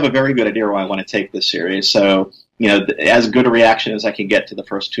 I have a very good idea where I want to take this series. So, as good a reaction as I can get to the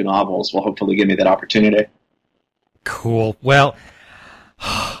first 2 novels will hopefully give me that opportunity. Cool. Well,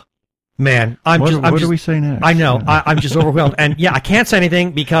 man, what do we say next? I know. I'm just overwhelmed. And yeah, I can't say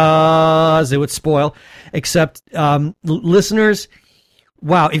anything because it would spoil, except listeners,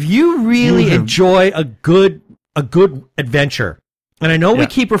 wow, if you really enjoy a good adventure, and I know we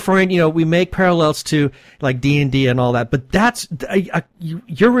keep referring, we make parallels to like D&D and all that, but that's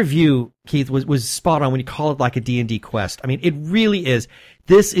your review, Keith, was spot on when you call it like a D&D quest. I mean, it really is.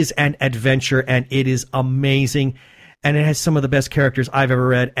 This is an adventure, and it is amazing, and it has some of the best characters I've ever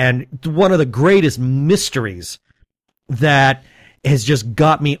read, and one of the greatest mysteries that has just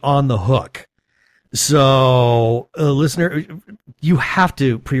got me on the hook. So, listener, you have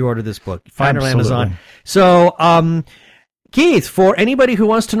to pre-order this book. Find it on Amazon. So, Keith, for anybody who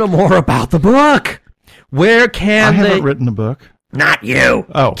wants to know more about the book, where can I haven't written the book. Not you.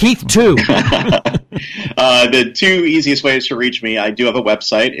 Oh. Keith, too. The 2 easiest ways to reach me, I do have a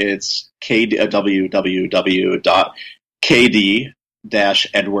website. It's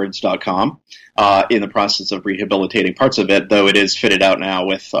www.kd-edwards.com. In the process of rehabilitating parts of it, though it is fitted out now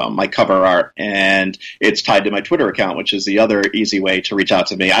with my cover art, and it's tied to my Twitter account, which is the other easy way to reach out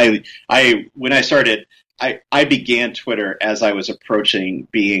to me. When I started, I began Twitter as I was approaching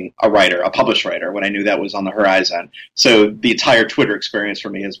being a writer, a published writer, when I knew that was on the horizon. So the entire Twitter experience for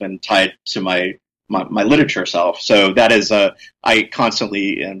me has been tied to my literature self. So that is I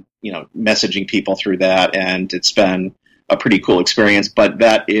constantly am messaging people through that, and it's been a pretty cool experience. But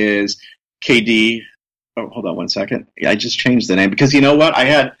that is KD. Oh, hold on one second. I just changed the name because you know what?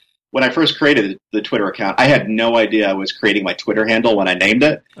 When I first created the Twitter account, I had no idea I was creating my Twitter handle when I named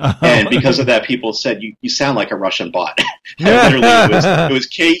it. Oh. And because of that, people said, you sound like a Russian bot. Literally, it was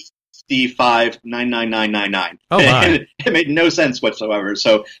KD5999999. Oh, and it made no sense whatsoever.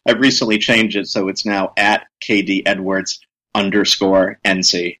 So I've recently changed it, so it's now at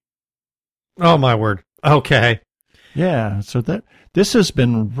KD_Edwards_NC. Oh, my word. Okay. Yeah, so this has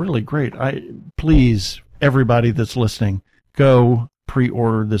been really great. Please, everybody that's listening, go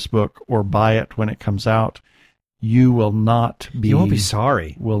pre-order this book or buy it when it comes out. You won't be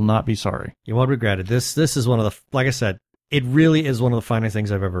sorry. Will not be sorry. You won't regret it. This is one of the, like I said, it really is one of the finest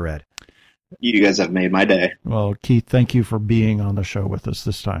things I've ever read. You guys have made my day. Well, Keith, thank you for being on the show with us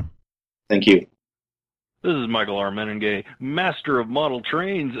this time. Thank you. This is Michael R. Menengay, master of model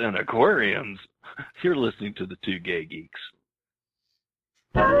trains and aquariums. You're listening to the 2 Gay Geeks.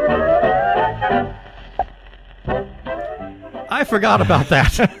 I forgot about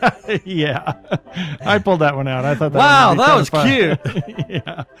that. Yeah. I pulled that one out. I thought that was fun. Cute.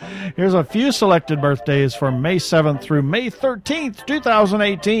 Yeah. Here's a few selected birthdays from May 7th through May 13th,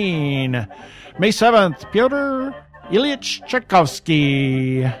 2018. May 7th, Pyotr Ilyich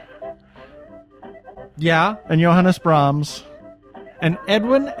Tchaikovsky. Yeah. And Johannes Brahms. And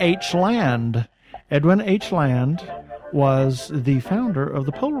Edwin H. Land. Edwin H. Land was the founder of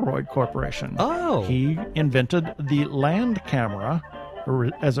the Polaroid Corporation. Oh. He invented the Land camera,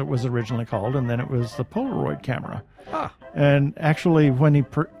 as it was originally called, and then it was the Polaroid camera. Ah. And actually, when he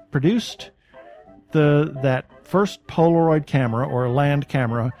produced that first Polaroid camera, or Land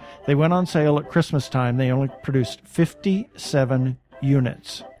camera, they went on sale at Christmas time. They only produced 57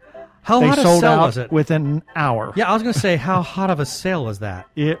 units. How they hot a sold sale out was it? Within an hour. Yeah, I was going to say, how hot of a sale was that?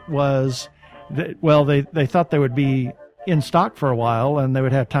 It was, well, they thought they would be in stock for a while and they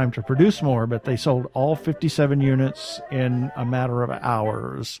would have time to produce more, but they sold all 57 units in a matter of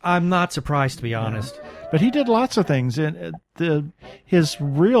hours. I'm not surprised, to be honest. But he did lots of things. And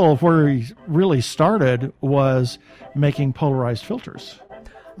where he really started was making polarized filters.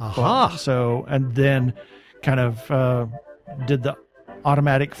 Aha. So, and then kind of did the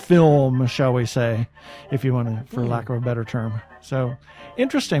automatic film, shall we say, if you want to, for lack of a better term. So,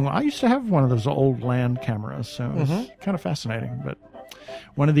 interesting. Well, I used to have one of those old Land cameras, so it was kind of fascinating. But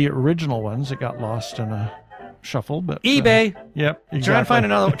one of the original ones that got lost in a shuffle. But eBay. Yep. Exactly. Try and find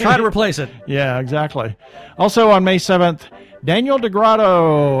another one. Try to replace it. Yeah, exactly. Also on May 7th, Daniel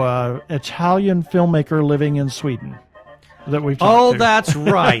DeGrotto, Italian filmmaker living in Sweden. That we've talked to. That's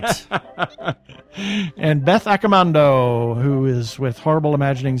right. And Beth Accomando, who is with Horrible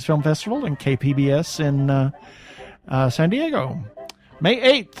Imaginings Film Festival and KPBS in San Diego.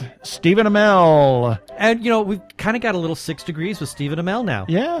 May 8th, Stephen Amell. And, we've kind of got a little 6 degrees with Stephen Amell now.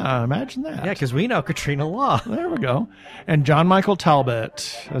 Yeah, imagine that. Yeah, because we know Katrina Law. There we go. And John Michael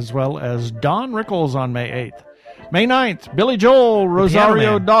Talbot, as well as Don Rickles on May 8th. May 9th, Billy Joel,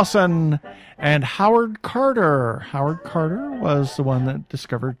 Rosario Dawson, and Howard Carter. Howard Carter was the one that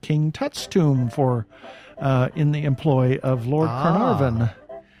discovered King Tut's tomb in the employ of Lord Carnarvon.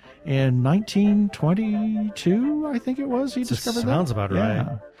 In 1922, I think it was, he discovered that. Sounds about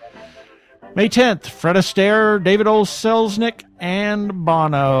right. May 10th, Fred Astaire, David O. Selznick, and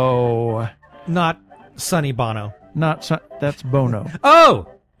Bono. Not Sonny Bono. That's Bono. Oh!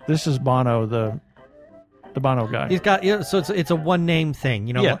 This is Bono, the Bono guy. He's got, so it's a one-name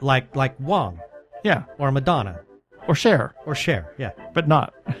thing, like Wong. Yeah. Or Madonna. Or Cher. Yeah. But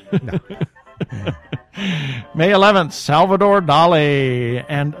not. No. May 11th, Salvador Dali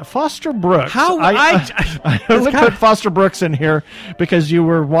and Foster Brooks. I only put Foster Brooks in here because you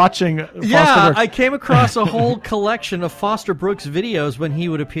were watching Foster Brooks. I came across a whole collection of Foster Brooks videos when he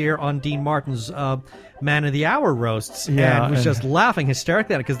would appear on Dean Martin's Man of the Hour roasts, and was just laughing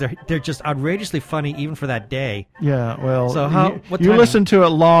hysterically at it because they're just outrageously funny even for that day. Yeah, well, so you listened to it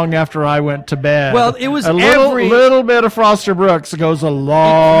long after I went to bed. Well, it was a little bit of Foster Brooks goes a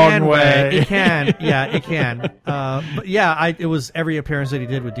long way. It can, yeah, it can. But yeah, it was every appearance that he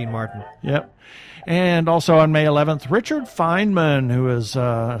did with Dean Martin. Yep. And also on May 11th, Richard Feynman, who is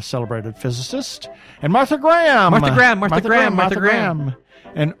a celebrated physicist, and Martha Graham. Martha Graham.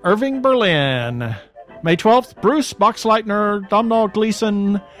 And Irving Berlin. May 12th, Bruce Boxleitner, Domhnall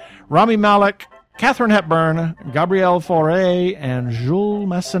Gleeson, Rami Malek, Katharine Hepburn, Gabrielle Fauré, and Jules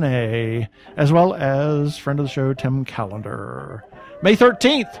Massenet, as well as friend of the show, Tim Callender. May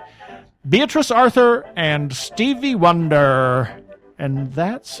 13th, Beatrice Arthur and Stevie Wonder. And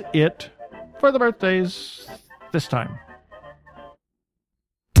that's it for the birthdays this time.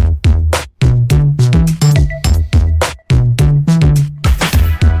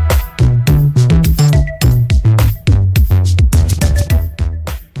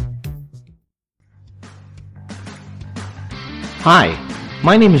 Hi,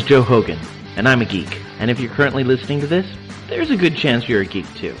 my name is Joe Hogan, and I'm a geek. And if you're currently listening to this, there's a good chance you're a geek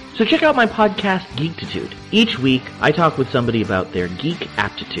too. So check out my podcast, Geektitude. Each week, I talk with somebody about their geek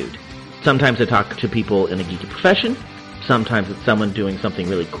aptitude. Sometimes I talk to people in a geeky profession. Sometimes it's someone doing something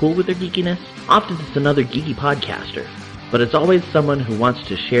really cool with their geekiness. Often it's another geeky podcaster. But it's always someone who wants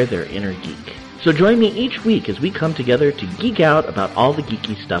to share their inner geek. So join me each week as we come together to geek out about all the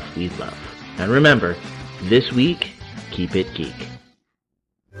geeky stuff we love. And remember, this week, keep it geek.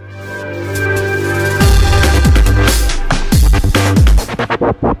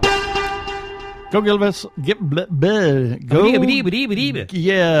 Go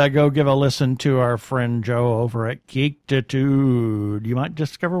give a listen to our friend Joe over at Geektitude. You might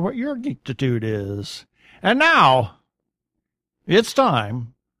discover what your Geektitude is. And now, it's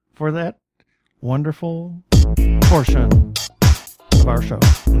time for that wonderful portion of our show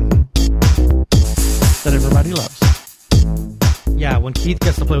that everybody loves. Yeah, when Keith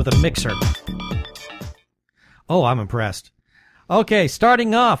gets to play with a mixer. Oh, I'm impressed. Okay,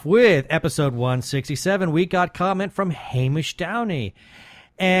 starting off with episode 167, we got comment from Hamish Downey.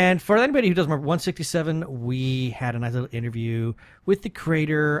 And for anybody who doesn't remember, 167, we had a nice little interview with the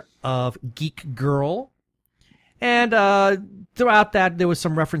creator of Geek Girl. And throughout that, there was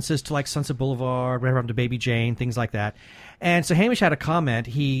some references to like Sunset Boulevard, right around to Baby Jane, things like that. And so Hamish had a comment.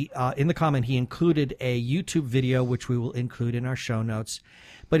 In the comment, he included a YouTube video, which we will include in our show notes.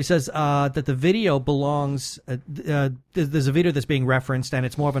 But he says that the video belongs, there's a video that's being referenced, and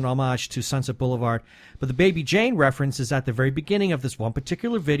it's more of an homage to Sunset Boulevard. But the Baby Jane reference is at the very beginning of this one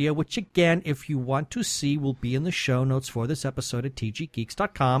particular video, which, again, if you want to see, will be in the show notes for this episode at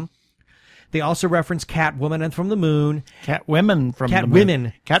tggeeks.com. They also reference Catwoman and From the Moon. Catwomen from the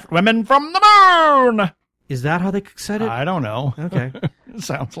moon. Is that how they said it? I don't know. Okay.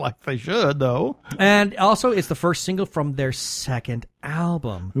 Sounds like they should, though. And also, it's the first single from their second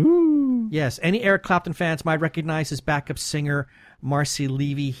album. Ooh. Yes, any Eric Clapton fans might recognize his backup singer, Marcy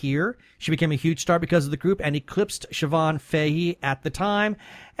Levy, here. She became a huge star because of the group and eclipsed Siobhan Fahey at the time.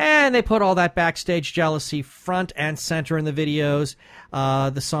 And they put all that backstage jealousy front and center in the videos.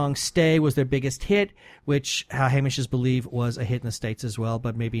 The song Stay was their biggest hit, which Hamish's believe was a hit in the States as well,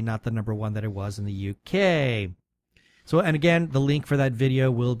 but maybe not the number one that it was in the UK. So, and again, the link for that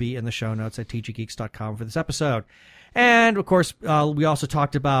video will be in the show notes at tggeeks.com for this episode. And, of course, we also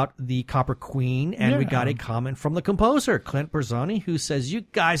talked about the Copper Queen, and we got a comment from the composer, Clint Berzoni, who says, "You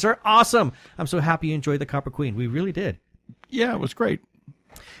guys are awesome. I'm so happy you enjoyed the Copper Queen." We really did. Yeah, it was great.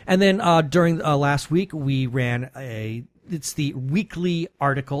 And then during last week, we ran it's the weekly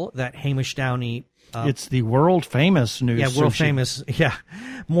article that Hamish Downey. It's the world famous news. Yeah, world sushi. famous. Yeah,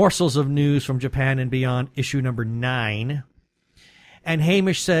 morsels of news from Japan and beyond. Issue number 9. And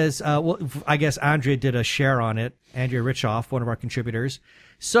Hamish says, well, I guess Andrea did a share on it. Andrea Richoff, one of our contributors.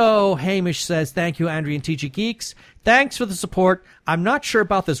 So Hamish says, thank you, Andrea and TG Geeks. Thanks for the support. I'm not sure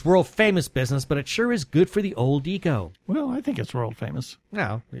about this world famous business, but it sure is good for the old ego. Well, I think it's world famous.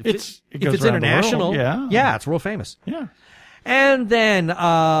 No, if It it's goes around the international, world, yeah. yeah, it's world famous. Yeah. And then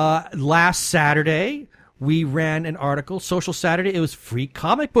last Saturday, we ran an article, Social Saturday. It was Free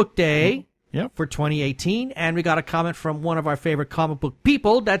Comic Book Day. Yep. For 2018, and we got a comment from one of our favorite comic book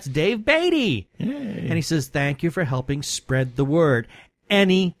people. That's Dave Beatty. Yay. And he says, thank you for helping spread the word.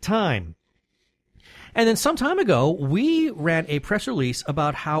 Anytime. And then some time ago, we ran a press release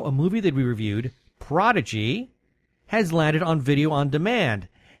about how a movie that we reviewed, Prodigy, has landed on video on demand.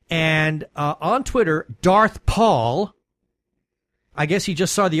 And on Twitter, Darth Paul, I guess he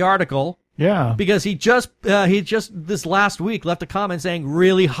just saw the article. Yeah. Because he just this last week left a comment saying,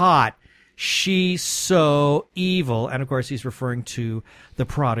 really hot. She's so evil. And, of course, he's referring to the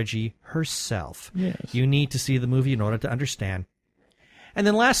Prodigy herself. Yes. You need to see the movie in order to understand. And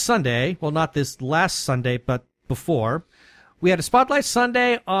then last Sunday, well, not this last Sunday, but before, we had a Spotlight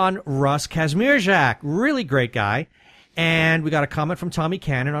Sunday on Russ Kazmierczak. Really great guy. And we got a comment from Tommy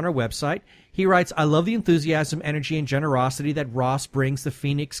Cannon on our website. He writes, I love the enthusiasm, energy, and generosity that Ross brings the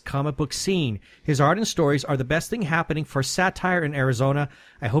Phoenix comic book scene. His art and stories are the best thing happening for satire in Arizona.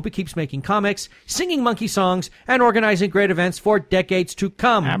 I hope he keeps making comics, singing monkey songs, and organizing great events for decades to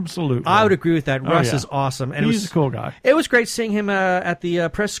come. Absolutely. I would agree with that. Russ yeah. is awesome. And He's a cool guy. It was great seeing him at the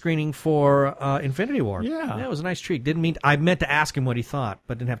press screening for Infinity War. Yeah. It was a nice treat. I meant to ask him what he thought,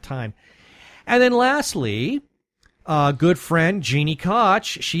 but didn't have time. And then lastly, good friend Jeannie Koch,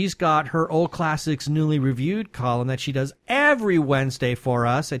 she's got her old classics newly reviewed column that she does every Wednesday for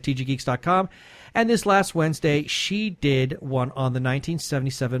us at tggeeks.com. And this last Wednesday, she did one on the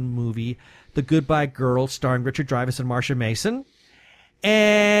 1977 movie The Goodbye Girl, starring Richard Dreyfuss and Marsha Mason.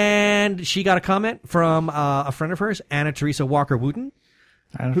 And she got a comment from a friend of hers, Anna Teresa Walker-Wooten.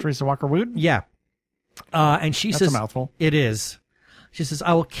 Anna Teresa Walker-Wooten? Yeah. And she That's says... a mouthful. It is. She says,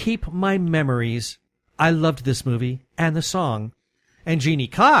 I will keep my memories. I loved this movie and the song. And Jeannie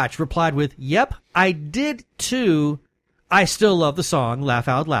Koch replied with, yep, I did too. I still love the song, laugh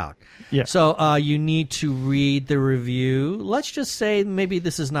out loud. Yeah. So you need to read the review. Let's just say maybe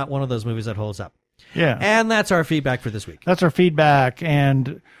this is not one of those movies that holds up. Yeah. And that's our feedback for this week. That's our feedback.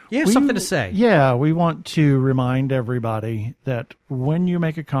 And You have something to say. Yeah, we want to remind everybody that when you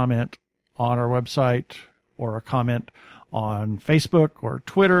make a comment on our website or a comment on Facebook or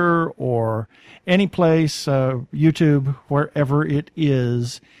Twitter or any place, YouTube, wherever it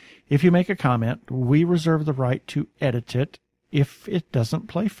is, if you make a comment, we reserve the right to edit it if it doesn't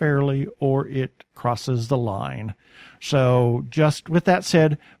play fairly or it crosses the line. So just with that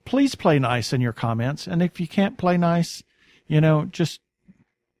said, please play nice in your comments. And if you can't play nice, just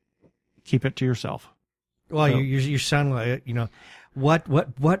keep it to yourself. Well, So- you sound like, what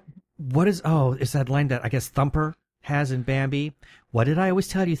is that line that I guess Thumper has in Bambi? What did I always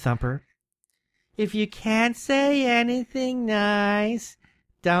tell you, Thumper? If you can't say anything nice,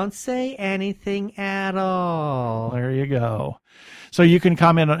 don't say anything at all. There you go. So you can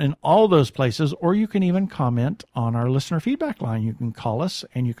comment in all those places, or you can even comment on our listener feedback line. You can call us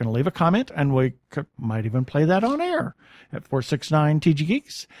and you can leave a comment, and we might even play that on air at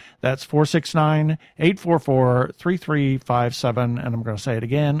 469-TG-GEEKS. That's 469-844-3357. And I'm going to say it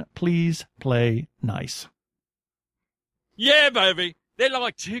again. Please play nice. Yeah, baby. They're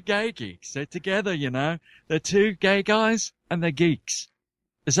like two gay geeks. They're together, They're two gay guys and they're geeks.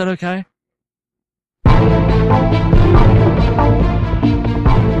 Is that okay?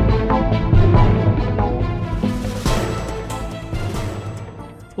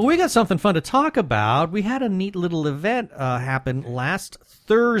 Well, we got something fun to talk about. We had a neat little event happen last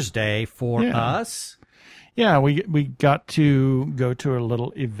Thursday for us. Yeah, we got to go to a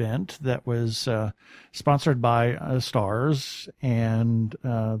little event that was sponsored by Stars and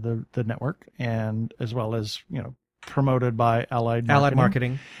the network, and as well as promoted by Allied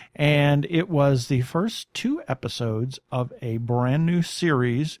Marketing. And it was the first 2 episodes of a brand new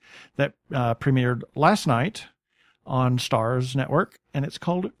series that premiered last night on Stars Network, and it's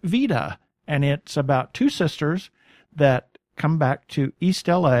called Vita, and it's about 2 sisters that come back to East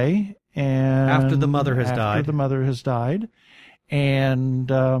LA and After the mother has after died. the mother has died,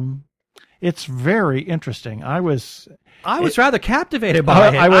 and it's very interesting. I was rather captivated by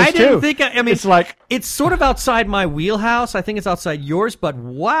it. I was didn't too. think. I mean, It's like- it's sort of outside my wheelhouse. I think it's outside yours, but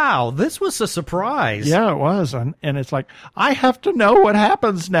wow, this was a surprise. Yeah, it was. And it's like, I have to know what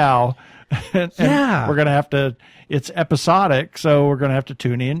happens now. And Yeah. we're going to have to, it's episodic, so we're going to have to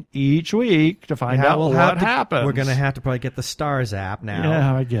tune in each week to find out what happens. We're going to have to probably get the Stars app now.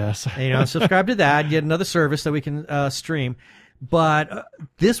 Yeah, I guess. Subscribe to that, get another service that we can stream. But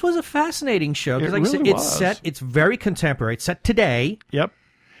this was a fascinating show because, It like I really said, was. it's very contemporary. It's set today, Yep.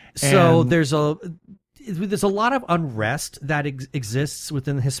 so And- there's a lot of unrest that exists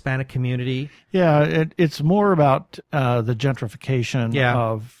within the Hispanic community. Yeah, it's more about the gentrification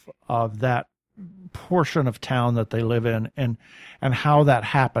Yeah. of that portion of town that they live in, and how that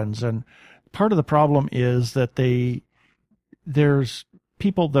happens. And part of the problem is that there's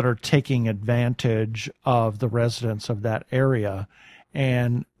people that are taking advantage of the residents of that area,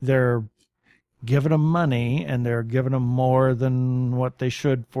 and they're giving them money, and they're giving them more than what they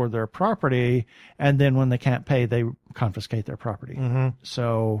should for their property, and then when they can't pay, they confiscate their property.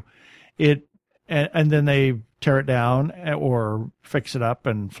 So and then they tear it down or fix it up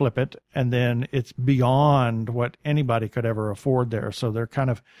and flip it, and then it's beyond what anybody could ever afford there. So they're kind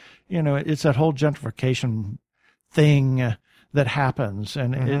of, it's that whole gentrification thing that happens,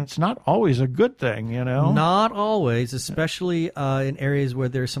 and it's not always a good thing, Not always, especially in areas where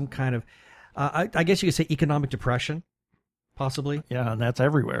there's some kind of, I guess you could say, economic depression, possibly. Yeah, and that's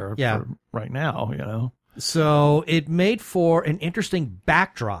everywhere Yeah. right now, So it made for an interesting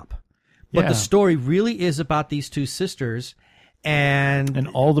backdrop. But Yeah. the story really is about these two sisters and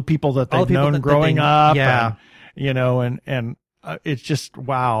all the people that All they've the people known that growing they- up, yeah. and it's just,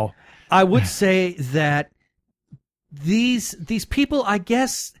 wow. I would say that these people, I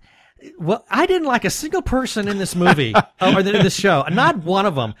guess, well, I didn't like a single person in this movie or in this show, not one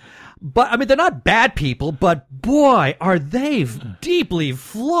of them. But I mean, they're not bad people, but boy, are they deeply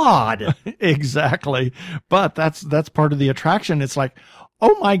flawed. Exactly. But that's part of the attraction. It's like,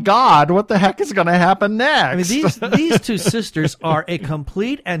 oh my God, what the heck is going to happen next? I mean, these two sisters are a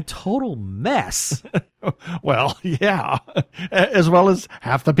complete and total mess. Well, yeah, as well as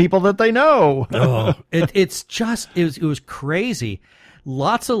half the people that they know. Oh, it was crazy.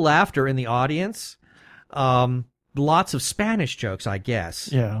 Lots of laughter in the audience. Lots of Spanish jokes, I guess.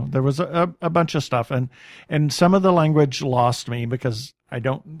 Yeah, there was a bunch of stuff, and some of the language lost me because I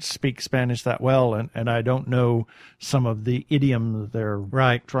don't speak Spanish that well, and I don't know some of the idiom they're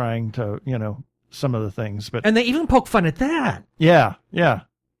Right. trying to, some of the things. But And they even poke fun at that, yeah.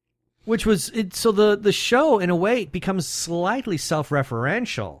 which was so the show in a way becomes slightly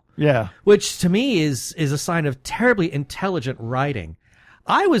self-referential, Yeah. which to me is a sign of terribly intelligent writing.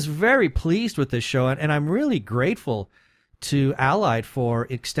 I was very pleased with this show, and I'm really grateful to Allied for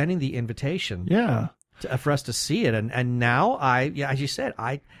extending the invitation. Yeah. For us to see it, and now as you said,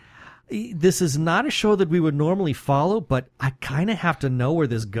 this is not a show that we would normally follow, but I kind of have to know where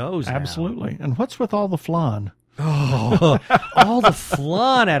this goes. now. Absolutely. And what's with all the flan? Oh, all the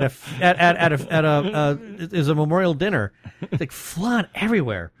flan at a memorial dinner. It's like flan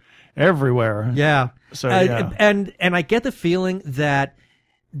everywhere. Everywhere. Yeah. So, yeah. And I get the feeling that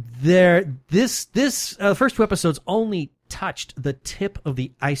this first two episodes only touched the tip of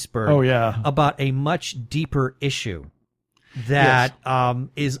the iceberg. Oh, yeah. About a much deeper issue that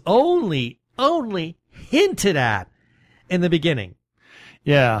is only hinted at in the beginning.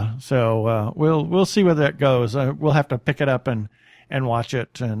 Yeah. So we'll see where that goes. We'll have to pick it up and watch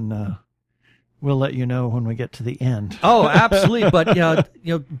it, and we'll let you know when we get to the end. Oh, absolutely. But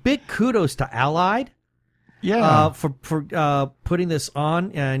big kudos to Allied. Yeah. For putting this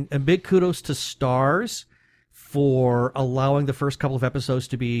on, and big kudos to Stars for allowing the first couple of episodes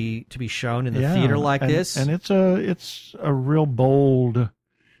to be shown in the theater like this. And it's a real bold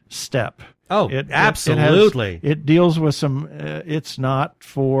step. Oh, absolutely. It deals with some. It's not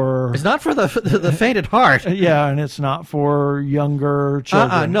for. It's not for the faint at heart. Yeah, and it's not for younger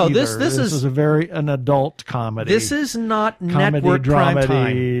children. No, either. this is an adult comedy. This is not comedy, network prime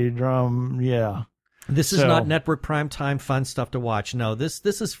time. dramedy, yeah. This is not network prime time fun stuff to watch. No, this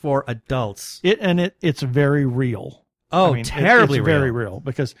is for adults. It's very real. Oh, I mean, terribly it's real. very real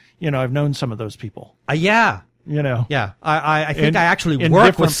because I've known some of those people. Yeah. Yeah. I think I actually in worked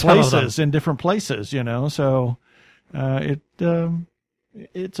different with some places, of them. in different places, So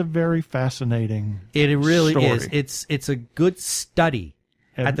it's a very fascinating. It really story. is. It's a good study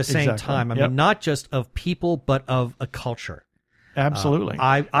at the same Exactly. time. I Yep. mean, not just of people, but of a culture. Absolutely.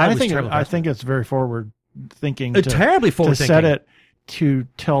 I think it's very forward thinking. Terribly forward to thinking. set it to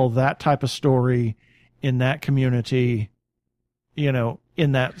tell that type of story in that community.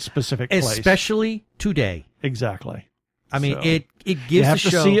 in that specific place. Especially today. Exactly. I mean, So, it gives you have the to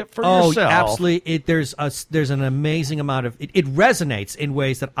show. see it for oh, yourself. absolutely! There's an amazing amount of it resonates in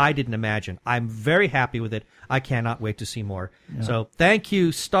ways that I didn't imagine. I'm very happy with it. I cannot wait to see more. Yeah. So thank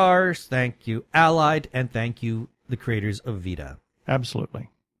you, Stars. Thank you, Allied, and thank you, the creators of Vita. Absolutely.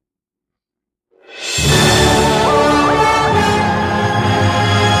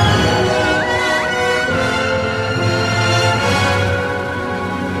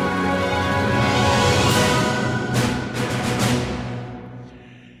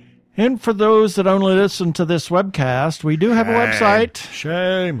 And for those that only listen to this webcast, we do have a website.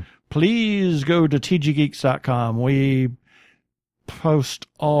 Shame. Please go to tggeeks.com. We post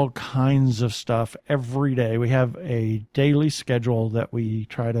all kinds of stuff every day. We have a daily schedule that we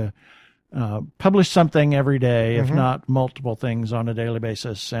try to publish something every day, if not multiple things on a daily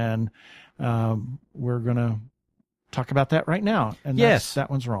basis. And we're going to talk about that right now. And Yes.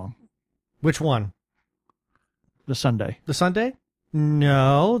 that one's wrong. Which one? The Sunday. The Sunday?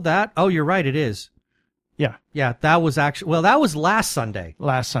 No, oh, you're right. It is. Yeah. Yeah, that was that was last Sunday.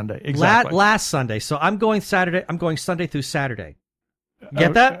 Last Sunday. Exactly. Last Sunday. So I'm going Sunday through Saturday.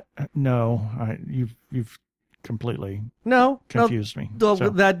 Get that? No, you've completely confused me. So.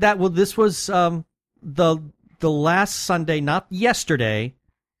 This was the last Sunday, not yesterday,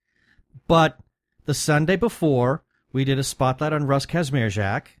 but the Sunday before. We did a spotlight on Russ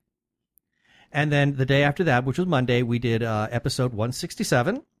Kazmierczak. And then the day after that, which was Monday, we did episode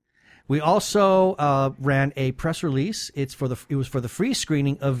 167. We also ran a press release. It was for the free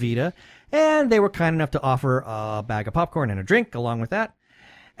screening of Vita, and they were kind enough to offer a bag of popcorn and a drink along with that.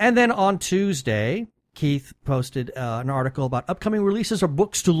 And then on Tuesday, Keith posted an article about upcoming releases or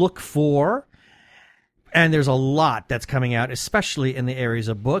books to look for. And there's a lot that's coming out, especially in the areas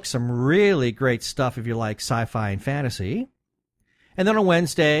of books. Some really great stuff if you like sci-fi and fantasy. And then on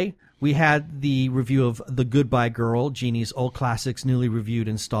Wednesday, we had the review of The Goodbye Girl, Genie's Old Classics newly reviewed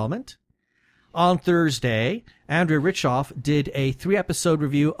installment. On Thursday, Andrea Richoff did a 3-episode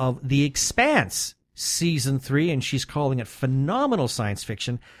review of The Expanse, Season 3, and she's calling it phenomenal science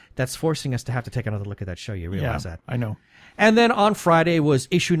fiction. That's forcing us to have to take another look at that show. You realize that? I know. And then on Friday was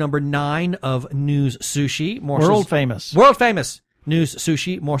issue number 9 of News Sushi. World famous News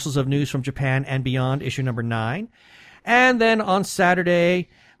Sushi, Morsels of News from Japan and Beyond, issue number 9. And then on Saturday,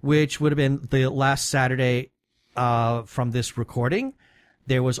 which would have been the last Saturday from this recording,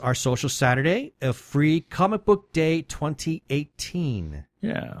 there was our Social Saturday, a free Comic Book Day 2018.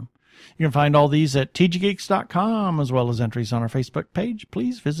 Yeah. You can find all these at tggeeks.com, as well as entries on our Facebook page.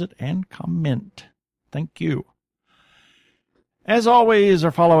 Please visit and comment. Thank you. As always,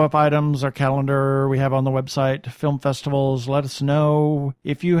 our follow-up items, our calendar we have on the website, film festivals. Let us know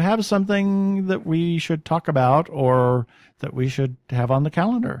if you have something that we should talk about or that we should have on the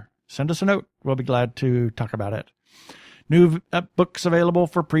calendar. Send us a note. We'll be glad to talk about it. New books available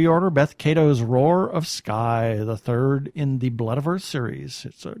for pre-order. Beth Cato's Roar of Sky, the 3rd in the Blood of Earth series.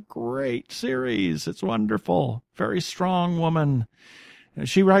 It's a great series. It's wonderful. Very strong woman.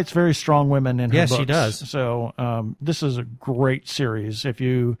 She writes very strong women in her books. Yes, she does. So this is a great series.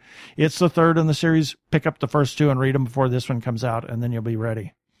 It's the 3rd in the series. Pick up the first 2 and read them before this one comes out, and then you'll be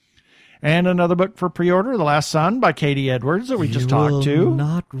ready. And another book for pre-order, The Last Son by Katie Edwards that we just talked to. You will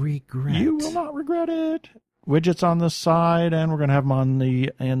not regret. You will not regret it. Widgets on the side, and we're going to have them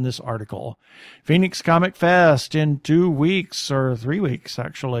in this article. Phoenix Comic Fest in 2 weeks, or 3 weeks,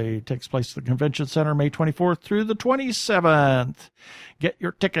 actually. It takes place at the Convention Center May 24th through the 27th. Get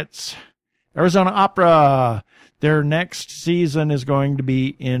your tickets. Arizona Opera. Their next season is going to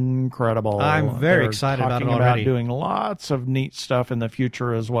be incredible. I'm very excited about it already. About doing lots of neat stuff in the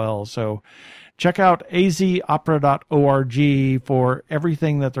future as well. So check out azopera.org for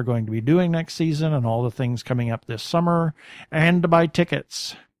everything that they're going to be doing next season and all the things coming up this summer, and to buy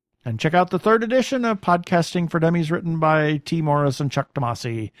tickets. And check out the 3rd edition of Podcasting for Dummies, written by T. Morris and Chuck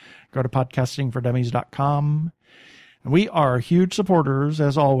Tomasi. Go to podcastingfordummies.com. We are huge supporters,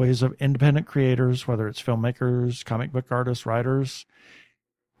 as always, of independent creators, whether it's filmmakers, comic book artists, writers.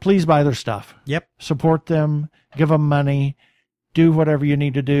 Please buy their stuff. Yep. Support them. Give them money. Do whatever you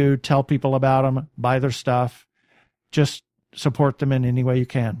need to do. Tell people about them. Buy their stuff. Just support them in any way you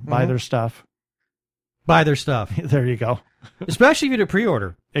can. Buy their stuff. Buy their stuff. There you go. Especially if you do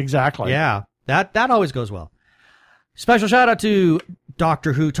pre-order. Exactly. Yeah. That always goes well. Special shout out to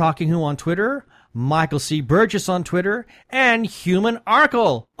Doctor Who Talking Who on Twitter, Michael C. Burgess on Twitter, and Human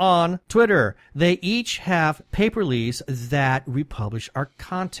Arkle on Twitter. They each have paperlies that republish our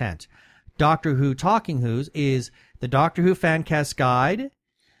content. Doctor Who Talking Who's is the Doctor Who Fancast Guide.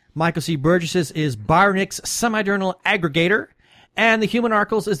 Michael C. Burgess's is Byronix Semi-Journal Aggregator. And the Human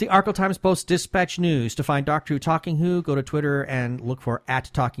Articles is the Article Times Post Dispatch News. To find Doctor Who Talking Who, go to Twitter and look for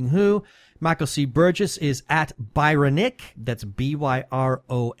 @TalkingWho. Michael C. Burgess is @Byronic. That's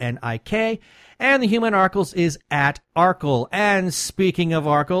BYRONIK. And the Human Articles is @Arkle. And speaking of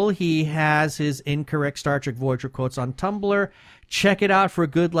Arkle, he has his incorrect Star Trek Voyager quotes on Tumblr. Check it out for a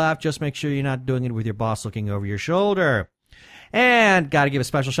good laugh. Just make sure you're not doing it with your boss looking over your shoulder. And got to give a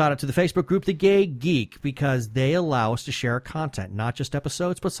special shout out to the Facebook group, The Gay Geek, because they allow us to share content, not just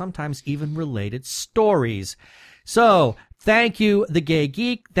episodes, but sometimes even related stories. So thank you, The Gay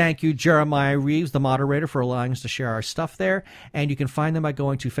Geek. Thank you, Jeremiah Reeves, the moderator, for allowing us to share our stuff there. And you can find them by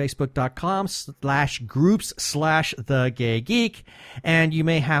going to facebook.com/groups/The Gay Geek. And you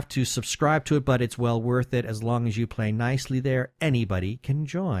may have to subscribe to it, but it's well worth it. As long as you play nicely there, anybody can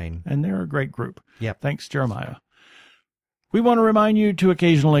join. And they're a great group. Yep. Thanks, Jeremiah. We want to remind you to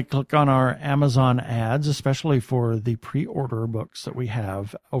occasionally click on our Amazon ads, especially for the pre-order books that we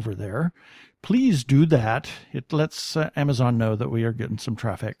have over there. Please do that. It lets Amazon know that we are getting some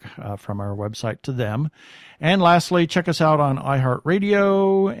traffic from our website to them. And lastly, check us out on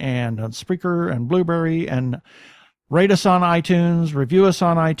iHeartRadio and on Spreaker and Blueberry, and rate us on iTunes, review us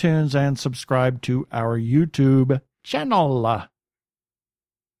on iTunes, and subscribe to our YouTube channel.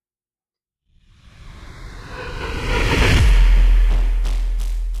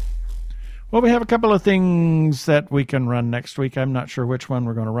 Well, we have a couple of things that we can run next week. I'm not sure which one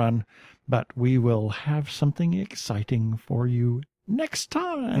we're going to run, but we will have something exciting for you next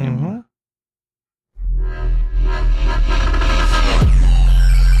time.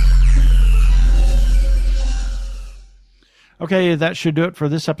 Okay, that should do it for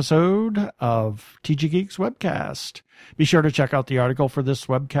this episode of TG Geeks Webcast. Be sure to check out the article for this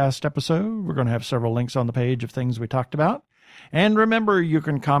webcast episode. We're going to have several links on the page of things we talked about. And remember, you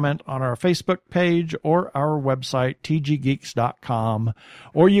can comment on our Facebook page or our website, tggeeks.com,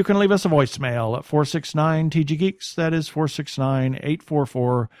 or you can leave us a voicemail at 469-TG-GEEKS. That is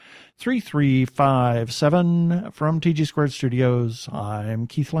 469-844-3357 from TG Squared Studios. I'm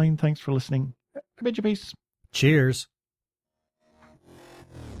Keith Lane. Thanks for listening. I bid you peace. Cheers.